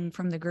sensing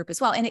from the group as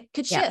well. And it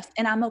could Yeah. shift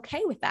and I'm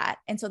okay with that.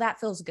 And so that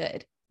feels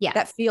good. Yeah.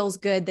 That feels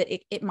good that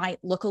it might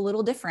look a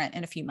little different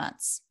in a few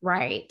months.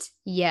 Right.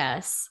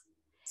 Yes.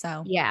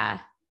 So Yeah.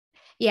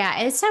 Yeah.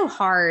 It's so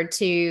hard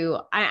to,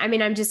 I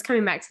mean, I'm just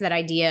coming back to that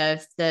idea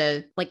of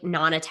the like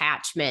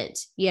non-attachment,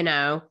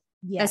 that's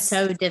yes.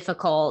 so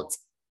difficult,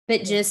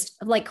 but just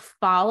like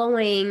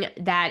following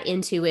that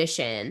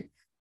intuition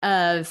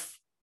of,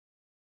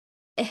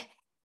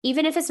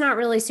 even if it's not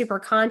really super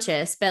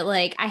conscious, but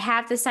like I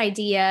have this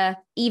idea,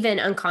 even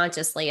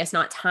unconsciously, it's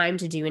not time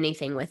to do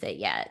anything with it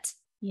yet.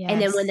 Yes.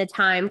 And then when the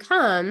time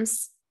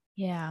comes,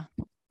 yeah.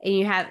 and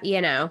you have,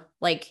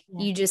 like Yeah.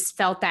 you just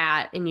felt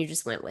that and you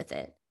just went with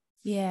it.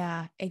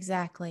 Yeah,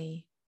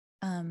 exactly.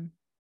 And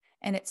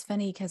it's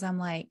funny because I'm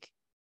like,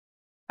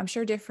 I'm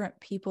sure different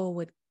people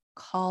would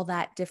call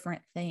that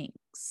different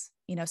things.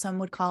 Some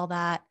would call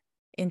that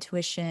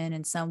intuition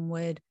and some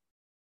would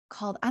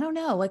call, I don't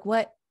know, like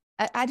what,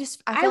 I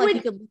feel like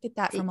you could look at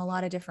that from a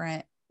lot of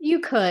different.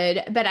 You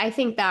could, but I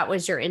think that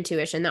was your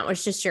intuition. That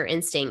was just your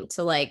instinct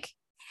to like,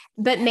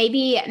 but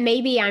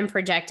maybe I'm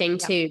projecting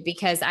too,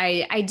 because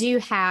I do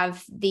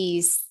have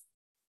these,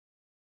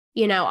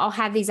 I'll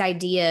have these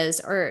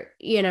ideas or,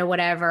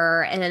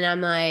 whatever. And then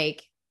I'm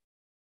like,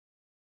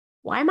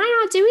 why am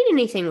I not doing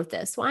anything with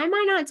this? Why am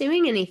I not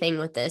doing anything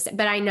with this?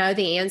 But I know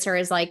the answer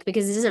is like,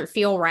 because it doesn't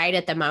feel right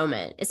at the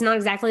moment. It's not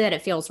exactly that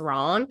it feels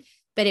wrong,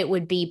 but it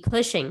would be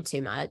pushing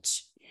too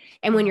much.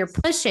 And when you're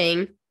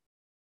pushing,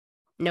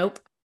 nope,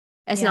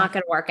 it's not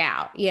going to work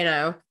out,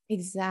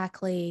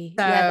 Exactly.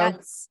 So, yeah.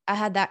 I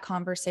had that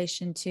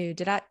conversation too.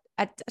 Did I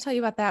tell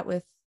you about that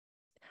with,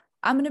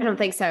 I don't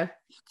think so.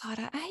 God,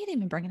 I hate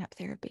even bringing up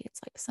therapy.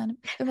 It's like,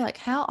 they were like,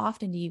 how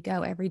often do you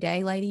go every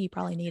day, lady? You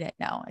probably need it.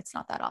 No, it's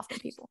not that often,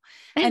 people.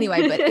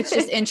 Anyway, but it's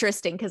just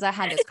interesting because I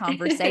had this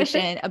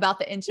conversation about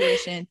the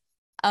intuition.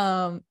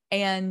 And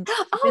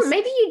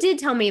maybe you did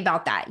tell me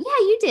about that. Yeah,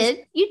 you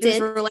did. You did.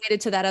 It was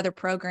related to that other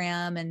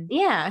program and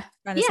yeah,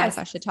 trying to decide if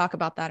I should talk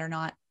about that or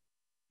not.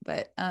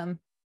 But I'm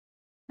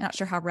not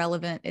sure how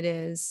relevant it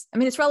is. I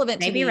mean, it's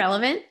relevant to me.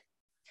 Relevant.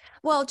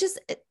 Well,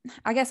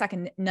 I guess I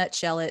can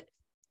nutshell it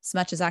as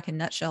much as I can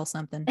nutshell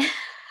something.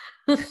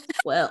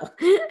 Well,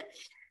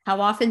 how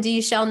often do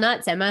you shell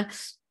nuts, Emma?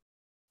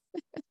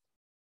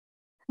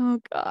 Oh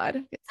God,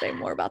 I could say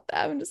more about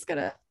that. I'm just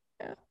gonna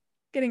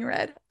getting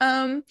red.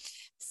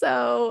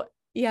 So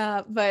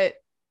yeah, but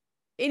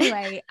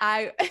anyway,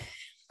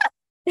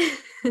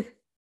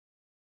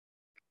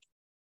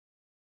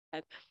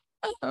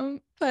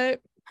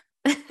 but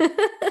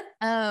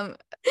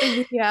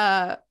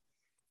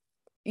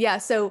yeah.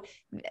 So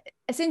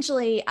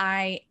essentially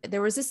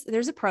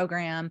there's a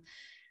program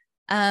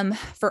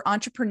for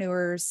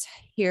entrepreneurs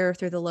here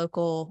through the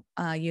local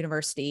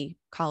university,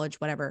 college,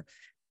 whatever,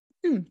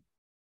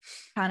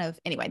 kind of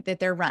anyway, that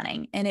they're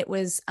running. And it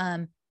was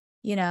a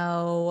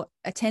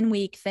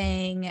 10-week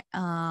thing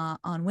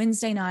on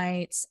Wednesday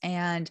nights.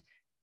 And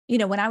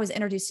when I was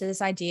introduced to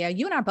this idea,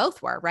 you and I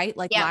both were, right?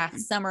 Like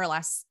last summer,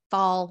 last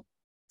fall,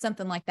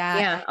 something like that.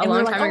 Yeah, and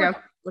long time ago.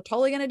 We're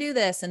totally going to do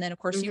this. And then of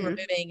course you were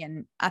moving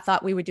and I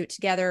thought we would do it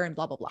together and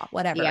blah, blah, blah,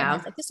 whatever. Yeah. And I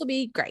was like, this will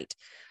be great.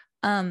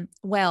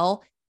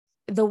 Well,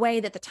 the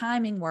way that the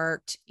timing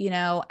worked,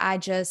 I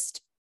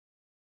just,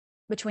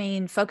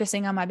 between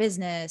focusing on my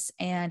business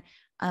and,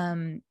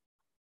 trying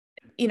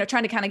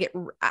to kind of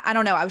I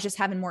don't know, I was just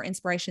having more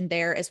inspiration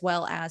there as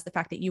well as the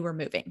fact that you were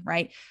moving.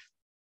 Right.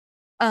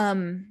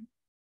 And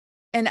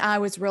I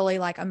was really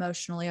like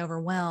emotionally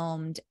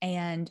overwhelmed.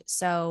 And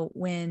so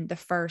when the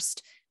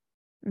first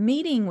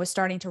meeting was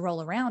starting to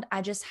roll around,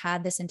 I just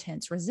had this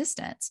intense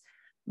resistance.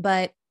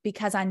 But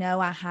because I know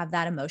I have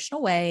that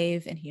emotional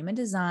wave in human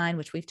design,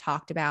 which we've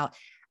talked about,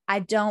 I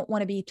don't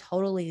want to be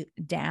totally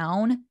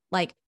down,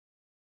 like,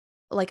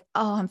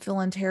 oh, I'm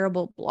feeling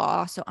terrible,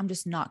 blah. So I'm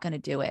just not going to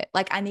do it.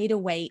 Like I need to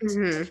wait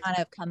to kind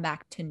of come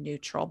back to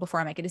neutral before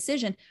I make a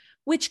decision,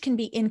 which can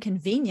be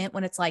inconvenient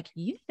when it's like,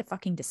 you need to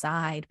fucking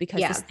decide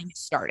because this thing is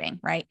starting.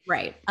 Right.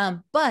 Right.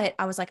 But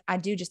I was like, I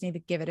do just need to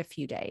give it a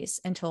few days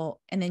and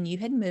then you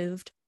had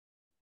moved.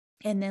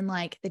 And then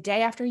like the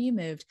day after you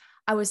moved,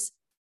 I was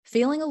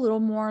feeling a little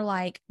more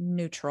like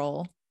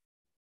neutral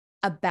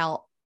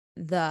about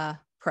the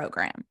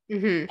program.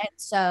 And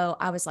so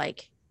I was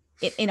like,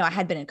 I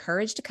had been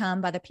encouraged to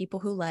come by the people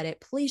who led it.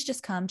 Please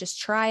just come,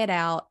 just try it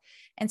out.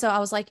 And so I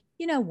was like,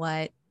 you know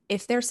what?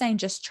 If they're saying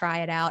just try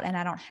it out and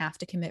I don't have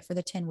to commit for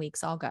the 10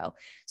 weeks, I'll go.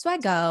 So I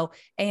go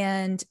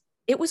and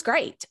it was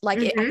great. Like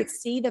I could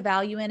see the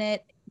value in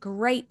it.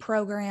 Great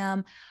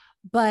program.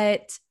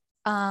 But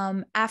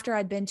after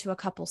I'd been to a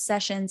couple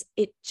sessions,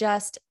 it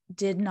just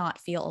did not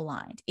feel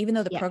aligned. Even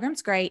though the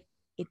program's great,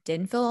 it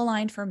didn't feel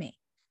aligned for me.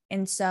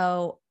 And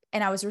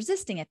I was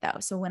resisting it though.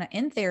 So when I'm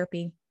in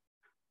therapy,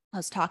 I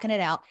was talking it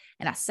out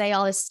and I say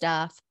all this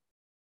stuff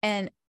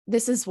and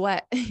this is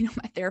what,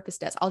 my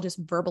therapist does. I'll just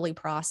verbally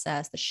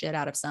process the shit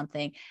out of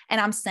something.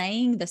 And I'm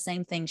saying the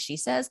same thing she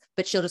says,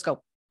 but she'll just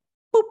go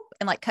boop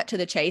and like cut to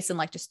the chase and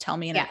like, just tell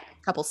me in a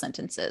couple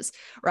sentences.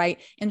 Right.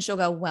 And she'll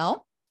go,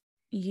 well,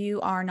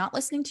 you are not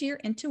listening to your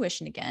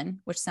intuition again,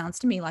 which sounds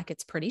to me like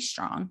it's pretty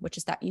strong, which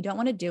is that you don't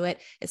want to do it.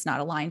 It's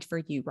not aligned for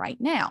you right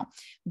now.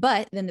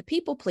 But then the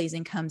people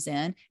pleasing comes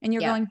in and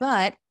you're going,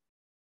 but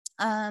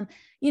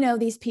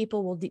these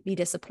people will be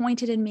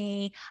disappointed in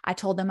me. I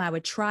told them I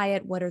would try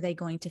it. What are they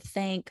going to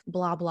think?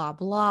 Blah, blah,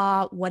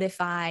 blah. What if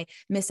I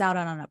miss out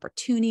on an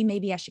opportunity?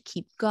 Maybe I should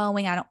keep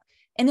going. And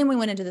then we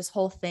went into this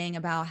whole thing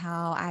about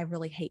how I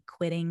really hate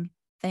quitting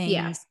things.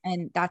 Yeah.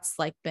 And that's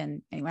like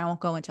anyway, I won't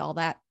go into all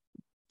that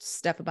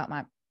stuff about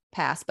my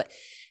past, but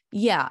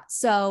yeah.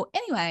 So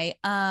anyway,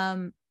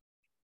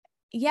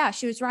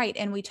 she was right.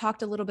 And we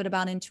talked a little bit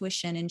about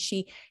intuition, and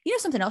she,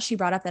 something else she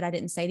brought up that I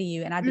didn't say to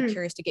you, and I'd be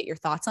curious to get your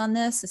thoughts on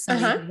this as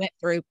somebody who went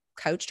through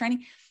coach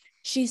training.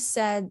 She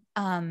said,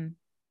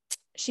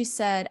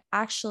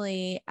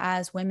 actually,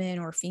 as women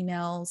or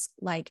females,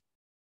 like,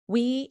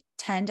 we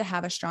tend to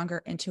have a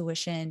stronger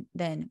intuition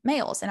than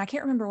males. And I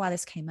can't remember why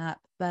this came up,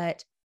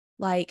 but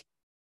like,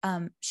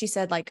 she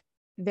said, like,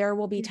 there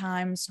will be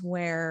times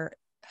where,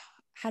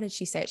 how did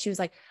she say it? She was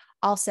like,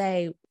 I'll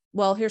say,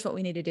 well, here's what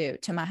we need to do,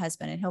 to my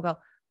husband. And he'll go,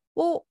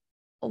 well,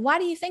 why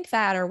do you think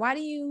that? Or why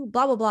do you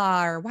blah, blah,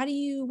 blah? Or why do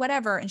you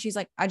whatever? And she's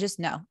like, I just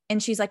know.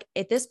 And she's like,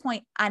 at this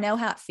point, I know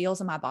how it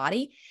feels in my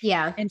body.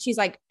 Yeah. And she's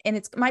like, and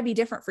it might be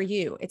different for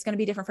you. It's going to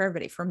be different for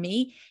everybody. For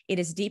me, it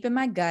is deep in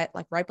my gut,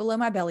 like right below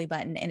my belly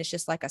button. And it's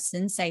just like a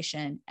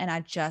sensation. And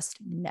I just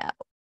know.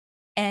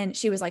 And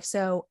she was like,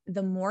 so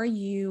the more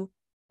you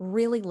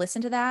really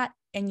listen to that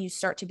and you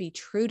start to be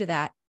true to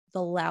that,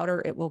 the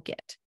louder it will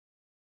get.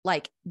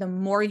 Like the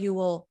more you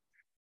will,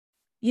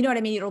 you know what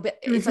I mean?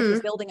 It's like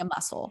you're building a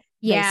muscle.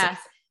 Yeah.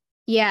 Basically.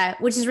 Yeah.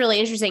 Which is really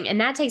interesting. And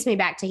that takes me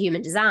back to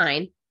human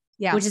design,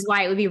 which is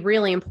why it would be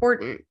really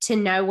important to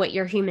know what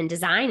your human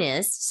design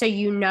is. So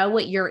you know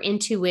what your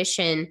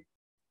intuition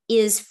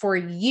is for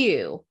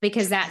you,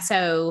 because that's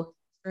so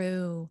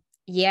true.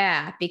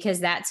 Yeah. Because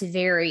that's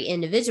very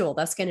individual.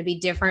 That's going to be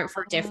different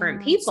for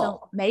different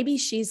people. So maybe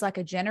she's like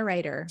a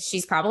generator.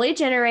 She's probably a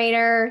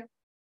generator.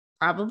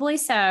 Probably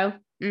so.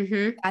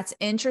 Mm-hmm. That's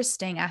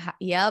interesting.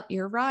 Yep.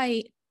 You're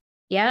right.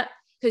 Yep.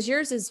 Because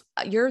yours is,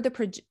 you're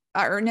the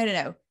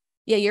no.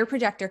 Yeah. You're a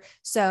projector.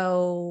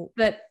 So,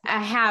 but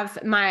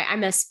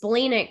I'm a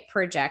splenic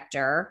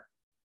projector.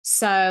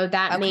 So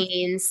that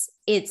means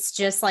it's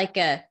just like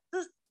a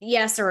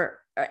yes, or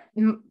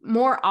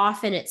more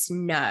often it's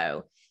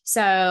no.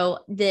 So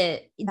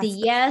the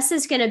yes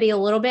is going to be a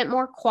little bit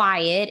more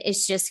quiet.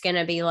 It's just going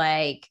to be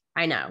like,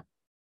 I know.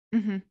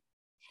 Mm-hmm.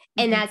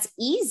 And that's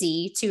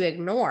easy to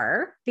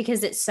ignore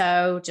because it's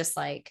so just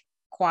like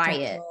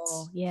quiet.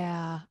 Gentle.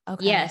 Yeah.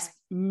 Okay. Yes.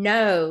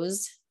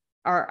 No's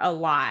are a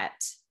lot.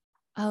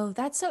 Oh,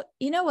 that's so,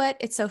 you know what?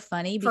 It's so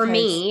funny. For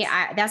me,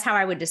 that's how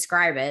I would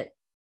describe it.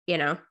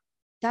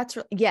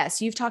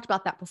 Yes. You've talked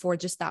about that before.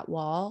 Just that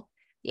wall.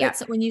 Yeah.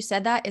 When you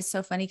said that, it's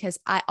so funny because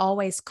I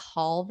always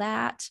call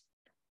that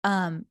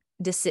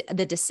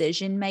the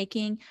decision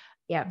making.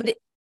 Yeah. But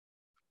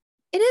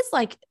it is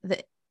like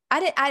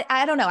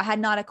I don't know. I had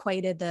not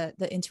equated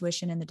the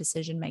intuition and the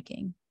decision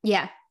making.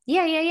 Yeah.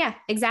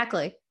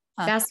 Exactly.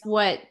 That's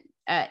what,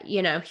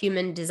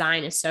 human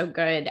design is so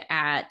good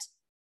at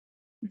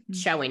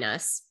showing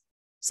us.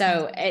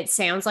 So it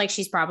sounds like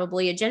she's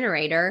probably a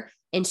generator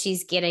and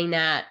she's getting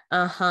that,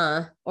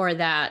 or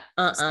that,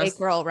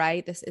 sacral,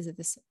 right? This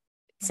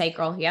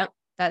sacral. Yep.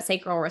 That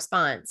sacral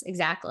response.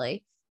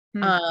 Exactly.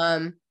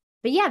 But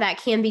yeah, that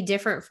can be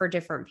different for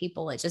different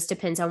people. It just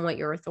depends on what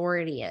your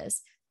authority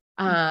is.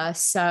 And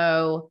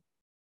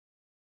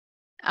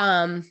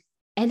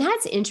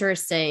that's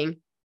interesting.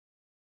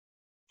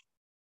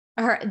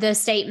 The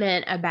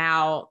statement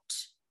about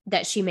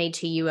that she made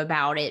to you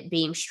about it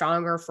being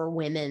stronger for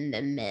women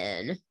than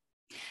men.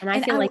 And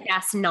I feel like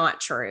that's not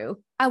true.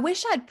 I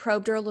wish I'd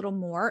probed her a little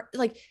more.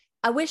 Like,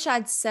 I wish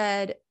I'd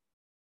said,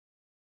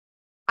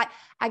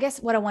 I guess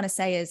what I want to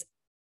say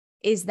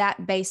is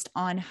that based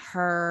on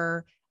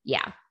her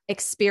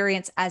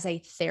experience as a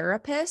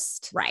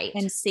therapist, right?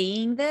 And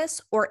seeing this,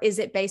 or is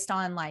it based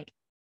on like,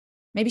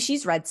 maybe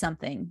she's read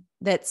something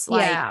that's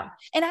like,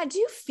 and I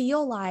do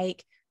feel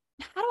like,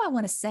 how do I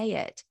want to say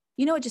it?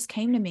 It just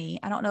came to me.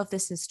 I don't know if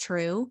this is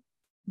true,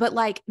 but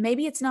like,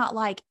 maybe it's not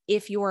like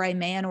if you're a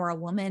man or a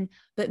woman,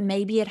 but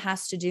maybe it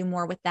has to do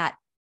more with that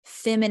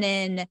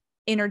feminine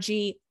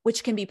energy,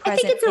 which can be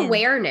present. I think it's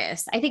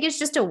awareness. I think it's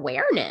just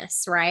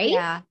awareness, right?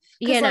 Yeah.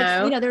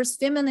 There's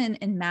feminine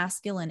and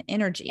masculine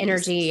energy.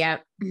 Yeah.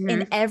 Mm-hmm.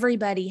 And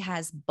everybody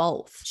has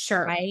both.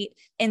 Sure. Right.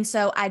 And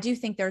so I do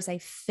think there's a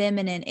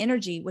feminine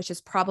energy, which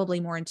is probably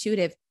more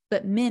intuitive,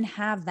 but men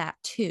have that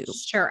too.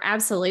 Sure.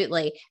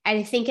 Absolutely.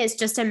 I think it's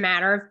just a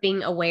matter of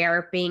being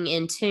aware, being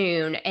in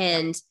tune,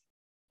 and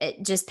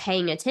just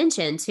paying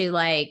attention to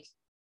like,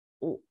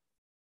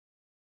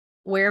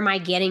 where am I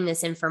getting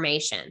this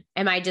information?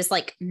 Am I just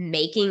like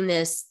making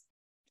this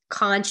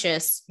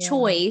conscious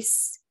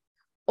choice,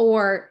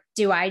 or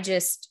do I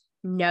just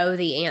know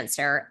the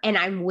answer and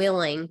I'm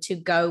willing to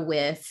go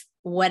with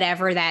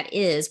whatever that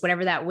is,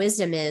 whatever that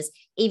wisdom is,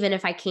 even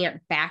if I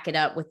can't back it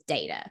up with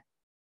data?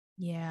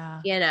 Yeah,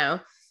 You know?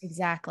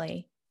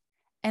 exactly.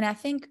 And I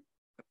think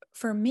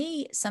for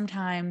me,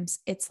 sometimes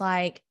it's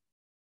like,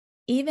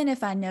 even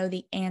if I know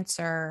the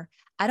answer,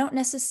 I don't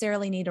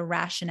necessarily need a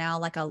rationale,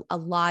 like a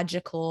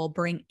logical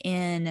bring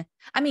in.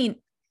 I mean,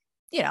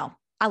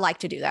 I like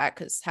to do that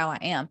because how I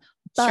am.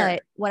 But Sure.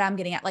 what I'm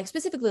getting at, like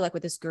specifically like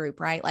with this group,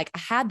 right? Like I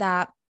had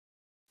that,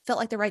 felt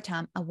like the right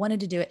time. I wanted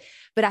to do it.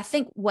 But I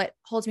think what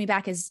holds me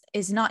back is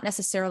not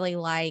necessarily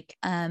like,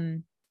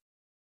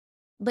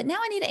 but now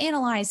I need to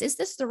analyze, is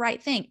this the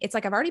right thing? It's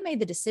like I've already made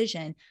the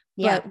decision.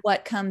 Yeah. But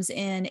what comes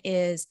in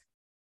is,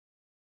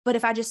 but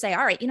if I just say,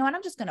 all right, you know what,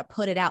 I'm just going to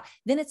put it out,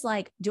 then it's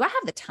like, do I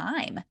have the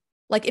time?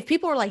 Like if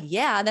people are like,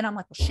 yeah, then I'm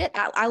like, well, shit,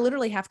 I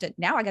literally have to,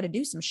 now I got to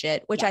do some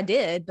shit, which I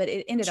did, but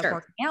it ended up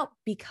working out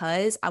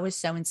because I was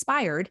so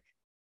inspired,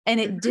 and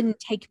it didn't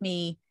take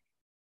me,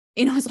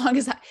 as long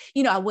as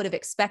I would have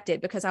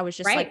expected, because I was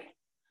just like,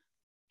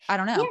 I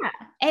don't know.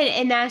 Yeah.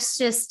 And that's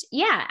just,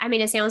 I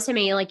mean, it sounds to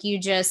me like you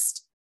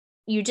just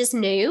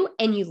knew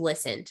and you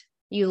listened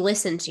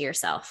to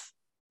yourself.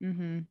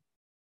 Mm-hmm.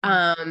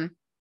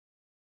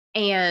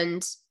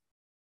 And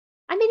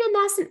I mean, and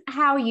that's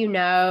how you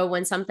know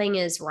when something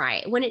is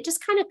right, when it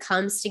just kind of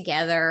comes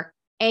together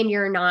and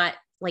you're not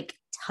like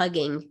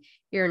tugging,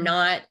 you're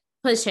not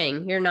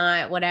pushing, you're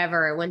not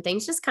whatever. When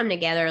things just come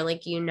together,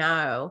 like,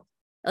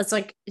 it's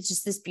like, it's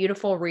just this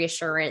beautiful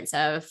reassurance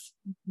of,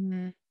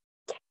 and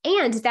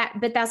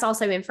but that's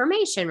also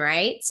information,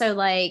 right? So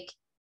like,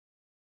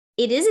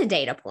 it is a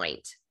data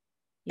point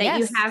that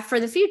you have for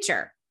the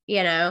future.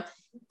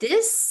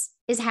 This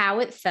is how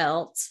it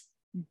felt.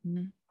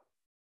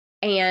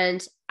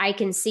 And I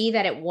can see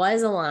that it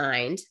was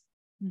aligned.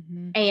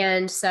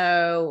 And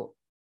so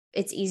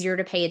it's easier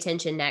to pay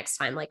attention next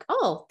time. Like,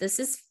 oh, this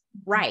is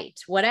right,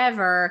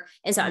 whatever.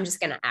 And so I'm just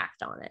going to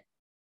act on it.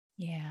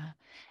 Yeah.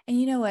 And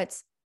you know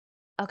what's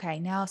okay.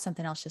 Now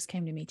something else just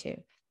came to me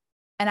too.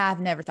 And I've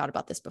never thought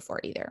about this before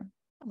either.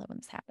 I love when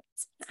this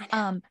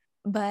happens.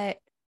 But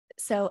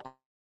so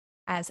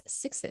as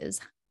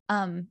sixes,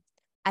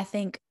 I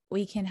think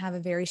we can have a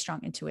very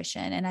strong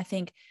intuition. And I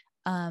think,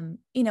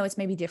 it's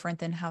maybe different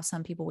than how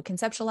some people would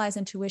conceptualize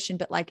intuition,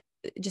 but like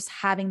just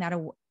having that,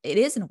 it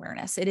is an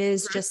awareness. It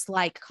is just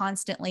like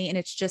constantly, and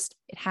it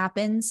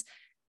happens,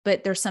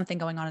 but there's something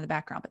going on in the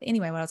background. But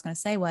anyway, what I was going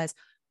to say was,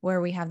 where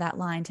we have that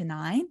line to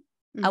 9,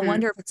 I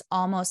wonder if it's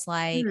almost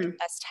like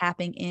us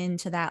tapping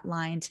into that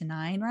line to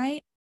 9,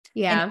 right?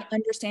 Yeah. And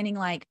understanding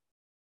like,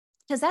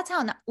 because that's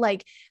how,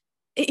 like,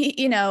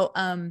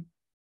 nines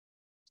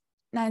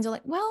are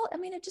like, well, I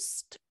mean, it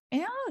just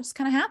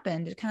kind of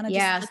happened. It kind of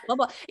just blah,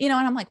 blah, and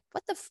I'm like,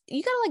 what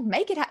you gotta like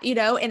make it,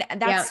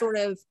 and that's sort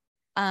of,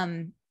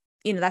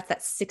 that's that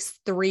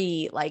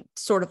 6-3, like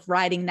sort of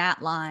riding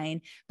that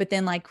line, but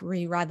then like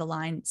ride the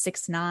line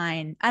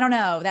 6-9. I don't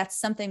know. That's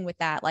something with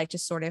that, like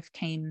just sort of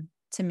came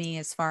to me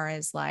as far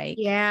as like,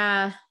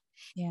 Yeah.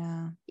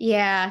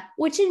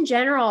 Which in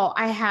general,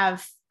 I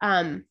have,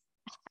 I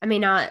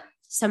mean, not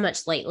so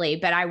much lately,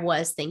 but I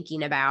was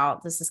thinking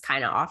about, this is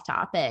kind of off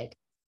topic,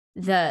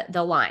 the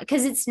line,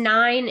 because it's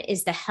 9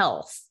 is the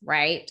health,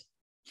 right?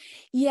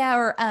 Yeah.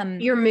 Or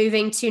you're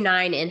moving to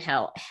 9 in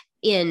health,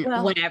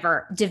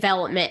 whatever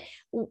development,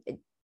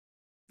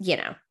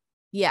 Yeah.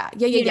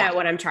 You know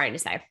what I'm trying to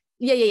say.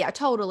 Yeah,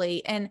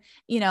 totally. And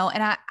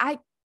and I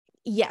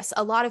yes,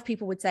 a lot of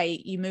people would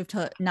say you move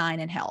to 9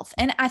 in health,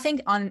 and I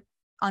think on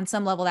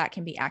some level that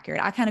can be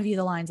accurate. I kind of view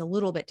the lines a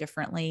little bit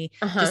differently,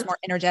 just more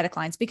energetic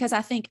lines, because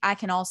I think I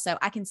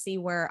can see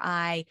where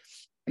I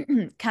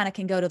kind of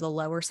can go to the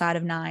lower side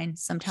of 9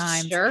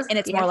 sometimes. And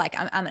it's more like,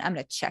 I'm going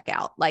to check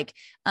out, like,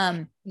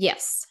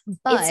 yes,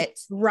 but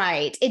it's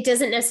right. It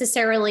doesn't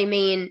necessarily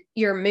mean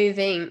you're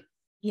moving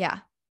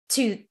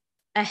to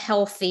a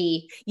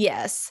healthy,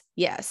 yes,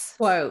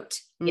 quote,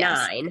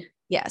 9.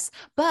 Yes.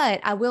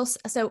 But I will.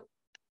 So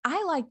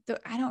I like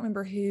I don't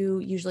remember who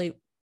usually,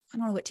 I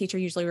don't know what teacher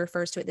usually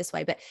refers to it this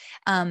way, but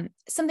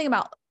something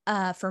about,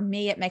 for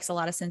me, it makes a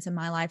lot of sense in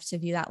my life to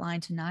view that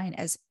line to 9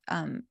 as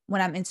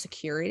when I'm in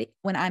security,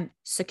 when I'm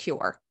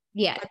secure.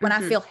 Yeah. Like when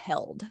I feel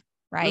held,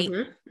 right?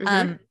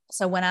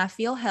 So when I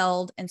feel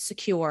held and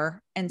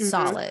secure and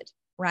solid,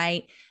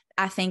 right?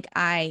 I think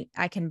I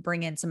can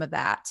bring in some of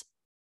that.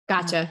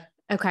 Gotcha.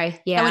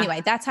 Okay. Yeah. So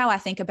anyway, that's how I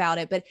think about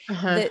it. But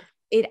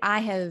I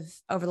have,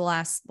 over the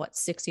last,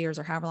 6 years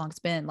or however long it's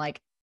been,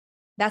 like,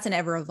 that's an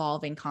ever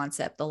evolving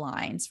concept, the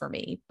lines for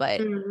me, but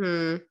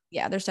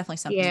yeah, there's definitely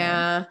something.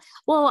 Yeah.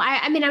 Well,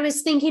 I mean, I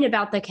was thinking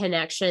about the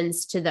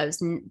connections to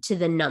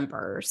the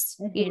numbers,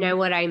 you know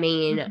what I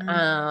mean?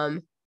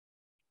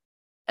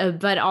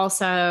 But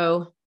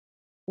also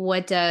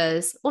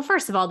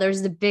first of all,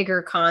 there's the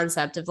bigger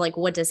concept of like,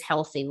 what does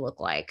healthy look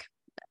like?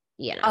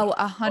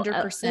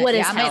 100%. What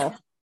is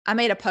health? I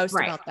made a post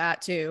about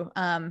that too.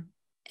 I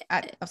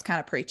was kind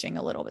of preaching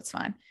a little, but it's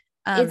fine.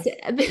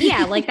 But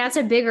yeah, like that's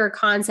a bigger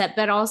concept,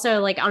 but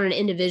also like on an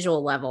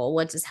individual level,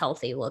 what does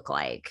healthy look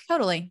like?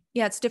 Totally.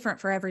 Yeah. It's different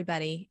for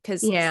everybody.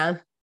 Cause Yeah.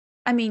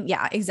 I mean,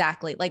 yeah,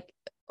 exactly. Like,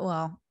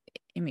 well,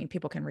 I mean,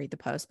 people can read the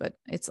post, but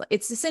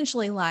it's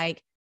essentially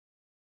like,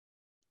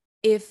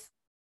 if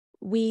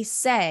we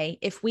say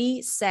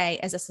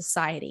as a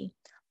society,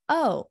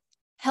 oh,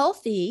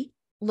 healthy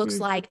looks Mhm.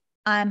 like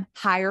I'm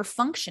higher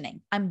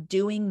functioning, I'm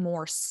doing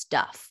more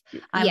stuff,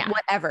 I'm Yeah.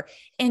 whatever.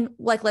 And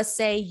like, let's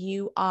say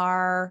you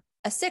are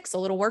a 6, a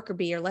little worker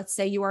bee, or let's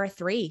say you are a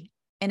 3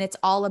 and it's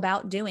all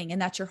about doing.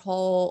 And that's your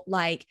whole,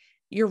 like,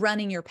 you're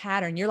running your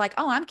pattern. You're like,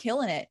 oh, I'm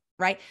killing it.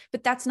 Right.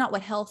 But that's not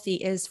what healthy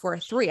is for a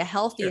 3. A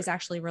healthy is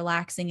actually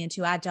relaxing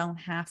into, I don't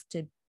have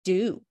to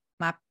do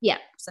my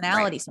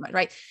personality so much.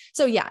 Right.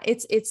 So yeah,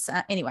 it's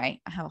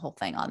anyway, I have a whole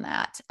thing on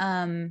that.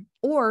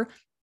 Or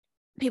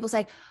people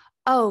say,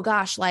 oh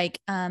gosh, like,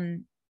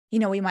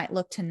 we might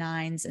look to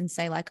 9s and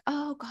say like,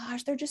 oh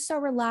gosh, they're just so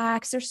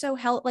relaxed. They're so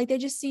healthy. Like they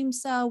just seem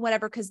so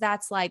whatever. Cause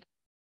that's like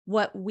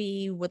what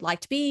we would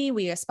like to be.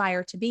 We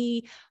aspire to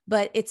be,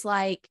 but it's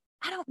like,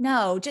 I don't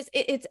know, just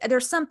it's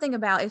there's something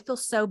about it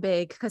feels so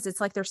big because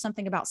it's like there's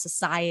something about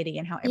society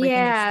and how everything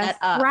is set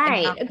up.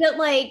 Right. But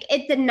like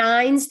at the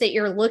 9s that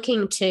you're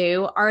looking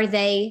to, are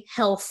they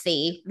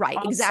healthy? Right.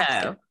 Also?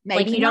 Exactly.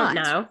 Maybe like you not.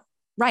 don't know.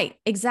 Right.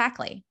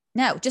 Exactly.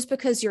 No, just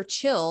because you're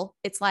chill,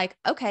 it's like,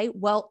 okay,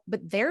 well,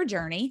 but their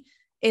journey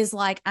is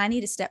like, I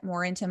need to step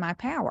more into my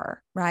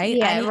power. Right.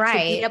 Yeah. I need right. to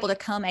be able to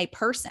become a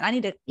person. I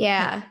need to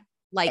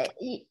like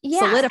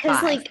solidify.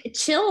 Because like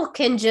chill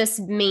can just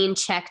mean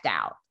checked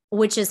out,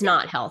 which is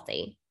not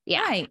healthy.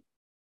 Yeah. Right.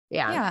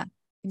 Yeah. Yeah.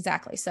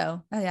 Exactly.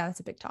 So yeah,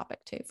 that's a big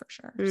topic too, for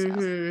sure.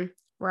 Mm-hmm. So.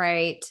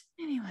 Right.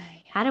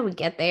 Anyway, how do we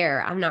get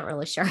there? I'm not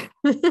really sure.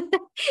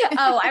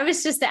 I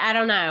was just, I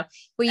don't know.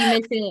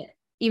 Well,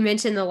 you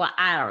mentioned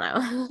I don't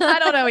know. I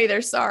don't know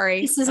either.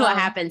 Sorry. This is what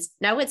happens.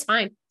 No, it's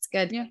fine. It's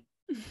good. Yeah.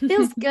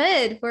 Feels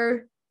good.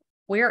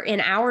 We're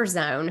in our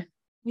zone.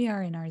 We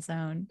are in our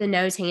zone. The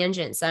no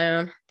tangent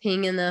zone,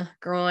 peeing in the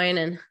groin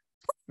and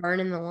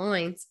burning the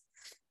loins.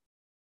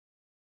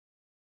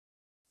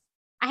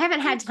 I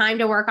haven't had time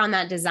to work on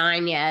that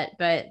design yet,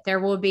 but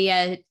there will be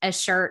a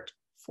shirt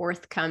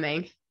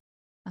forthcoming.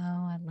 Oh,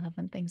 I love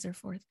when things are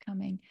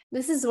forthcoming.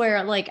 This is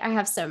where like I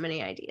have so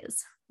many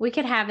ideas. We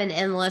could have an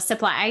endless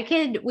supply.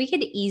 We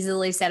could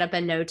easily set up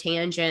a no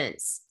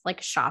tangents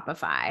like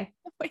Shopify.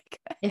 Oh my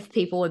God. If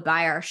people would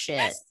buy our shit.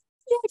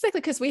 Yeah,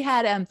 exactly. Because we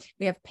have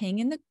ping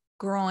in the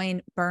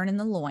groin, burn in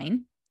the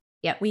loin.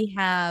 Yep. We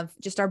have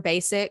just our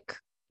basic,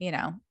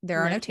 there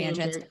are no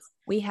tangents.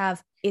 We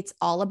have it's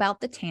all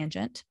about the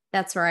tangent.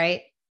 That's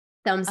right.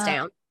 Thumbs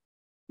down.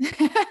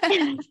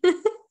 Might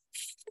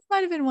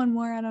have been one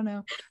more. I don't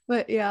know.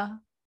 But yeah.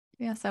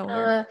 Yeah.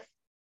 So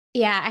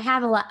yeah, I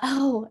have a lot.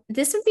 Oh,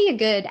 this would be a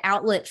good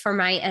outlet for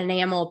my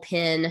enamel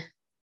pin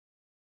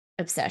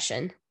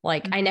obsession.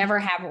 Like I never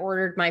have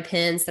ordered my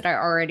pins that I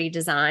already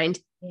designed.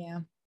 Yeah.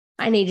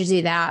 I need to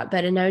do that.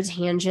 But a no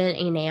tangent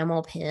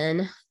enamel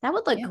pin, that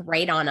would look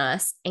great on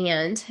us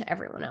and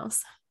everyone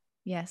else.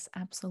 Yes,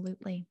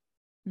 absolutely.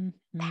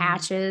 Mm-hmm.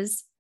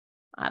 Patches.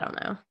 I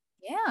don't know.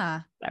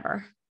 Yeah.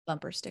 Whatever.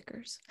 Bumper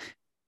stickers.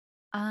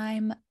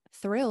 I'm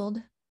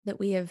thrilled that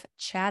we have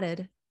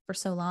chatted for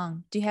so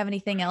long. Do you have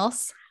anything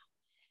else?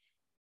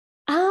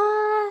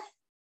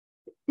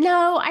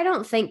 No, I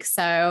don't think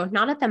so.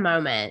 Not at the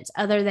moment,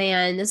 other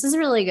than this is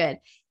really good.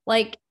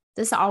 Like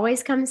this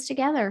always comes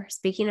together.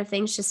 Speaking of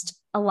things just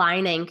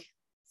aligning.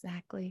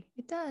 Exactly.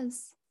 It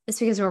does. It's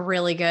because we're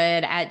really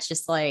good at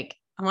just like,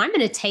 oh, I'm going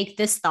to take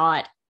this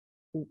thought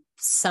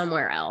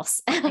somewhere else.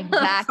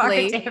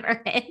 Exactly.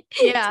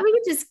 Yeah. So we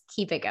can just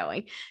keep it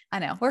going. I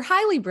know. We're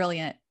highly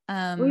brilliant.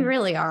 We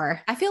really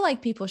are. I feel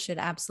like people should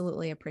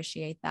absolutely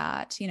appreciate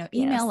that.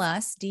 Email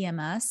us,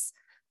 DM us,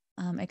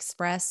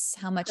 express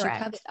how much you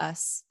covet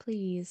us,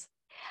 please.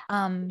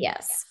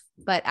 Yes.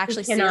 But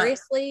actually,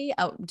 seriously,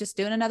 just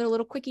doing another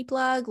little quickie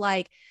plug,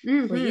 like,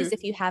 please,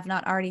 if you have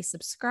not already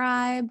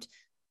subscribe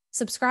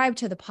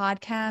to the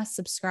podcast,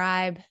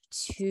 subscribe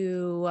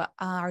to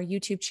our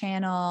YouTube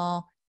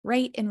channel,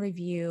 rate and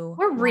review.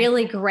 We're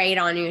really great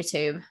on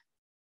YouTube.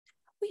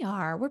 We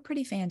are. We're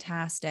pretty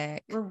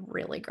fantastic. We're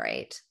really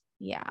great.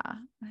 Yeah.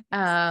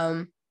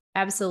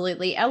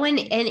 Absolutely. Oh, and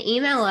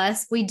email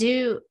us. We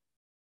do.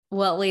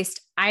 Well, at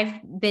least I've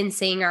been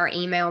seeing our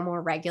email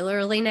more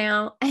regularly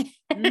now. And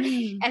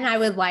I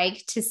would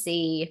like to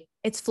see.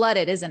 It's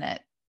flooded, isn't it?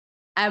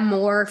 A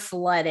more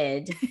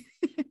flooded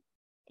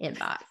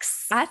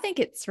inbox. I think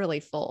it's really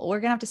full. We're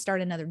going to have to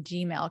start another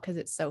Gmail because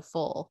it's so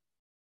full.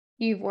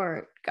 You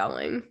weren't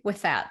going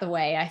with that the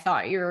way I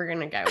thought you were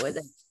going to go with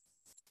it.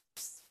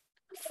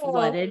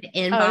 Flooded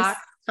inbox.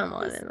 Come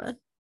on, Emma.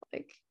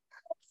 Like,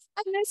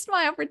 I missed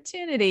my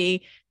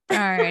opportunity.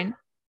 Darn.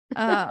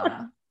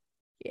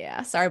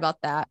 Yeah. Sorry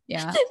about that.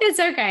 Yeah. It's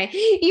okay.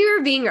 You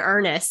were being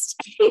earnest.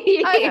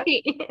 You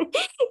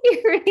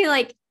were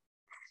like,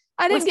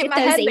 I didn't get my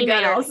head in the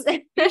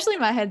gutter. Usually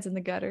my head's in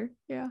the gutter.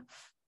 Yeah.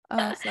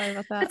 Sorry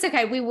about that. That's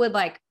okay. We would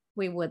like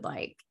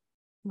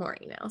more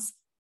emails.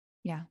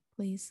 Yeah,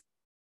 please.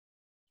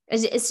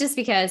 It's just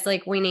because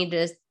like we need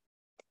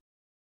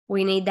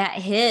that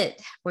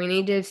hit. We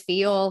need to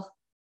feel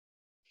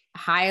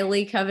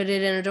highly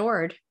coveted and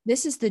adored.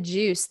 This is the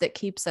juice that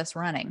keeps us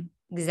running.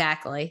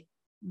 Exactly.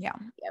 Yeah.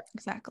 Yep.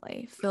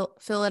 Exactly.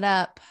 Fill it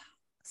up.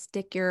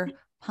 Stick your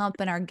pump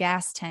in our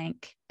gas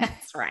tank.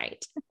 That's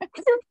right.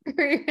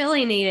 We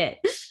really need it.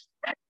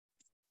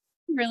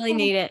 Really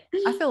need it.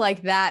 I feel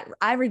like that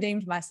I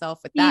redeemed myself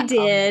with that. You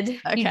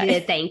did. Okay. You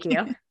did. Thank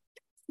you.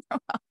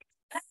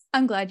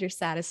 I'm glad you're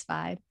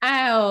satisfied.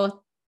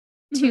 Oh,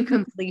 to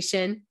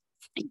completion.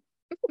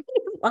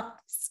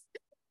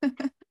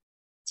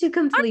 To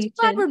completion.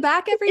 Glad we're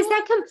back, everyone. Is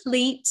that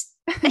complete?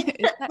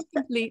 Is that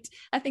complete?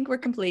 I think we're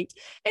complete.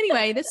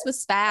 Anyway, this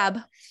was fab.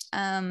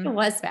 It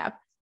was fab.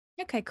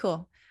 Okay,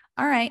 cool.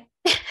 All right.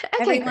 Okay,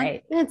 everyone.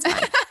 great. That's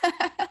fine.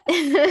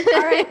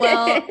 All right.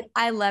 Well,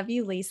 I love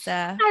you,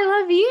 Lisa. I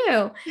love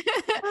you.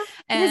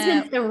 And It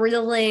has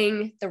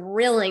been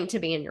thrilling to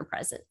be in your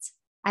presence.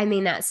 I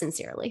mean that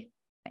sincerely.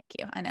 thank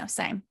you. I know.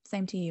 Same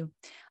to you.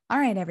 All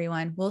right,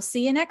 everyone. We'll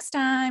see you next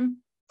time.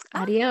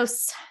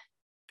 Adios.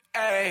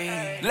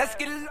 Hey, let's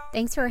get it.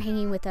 Thanks for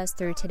hanging with us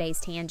through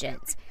today's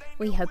tangents.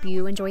 We hope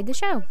you enjoyed the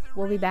show.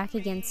 We'll be back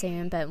again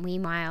soon, but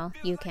meanwhile,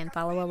 you can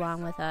follow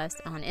along with us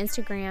on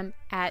Instagram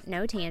at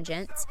No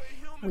Tangents.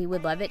 We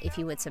would love it if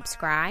you would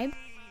subscribe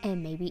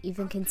and maybe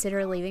even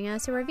consider leaving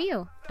us a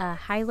review, a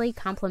highly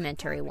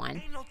complimentary one.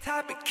 Ain't no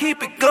topic,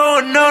 keep it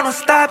going, no, don't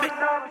stop it.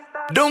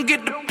 Don't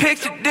get the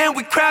picture, then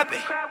we crap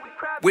it.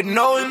 With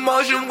no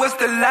emotion, what's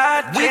the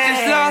logic? We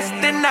just lost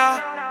in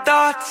our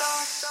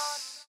thoughts.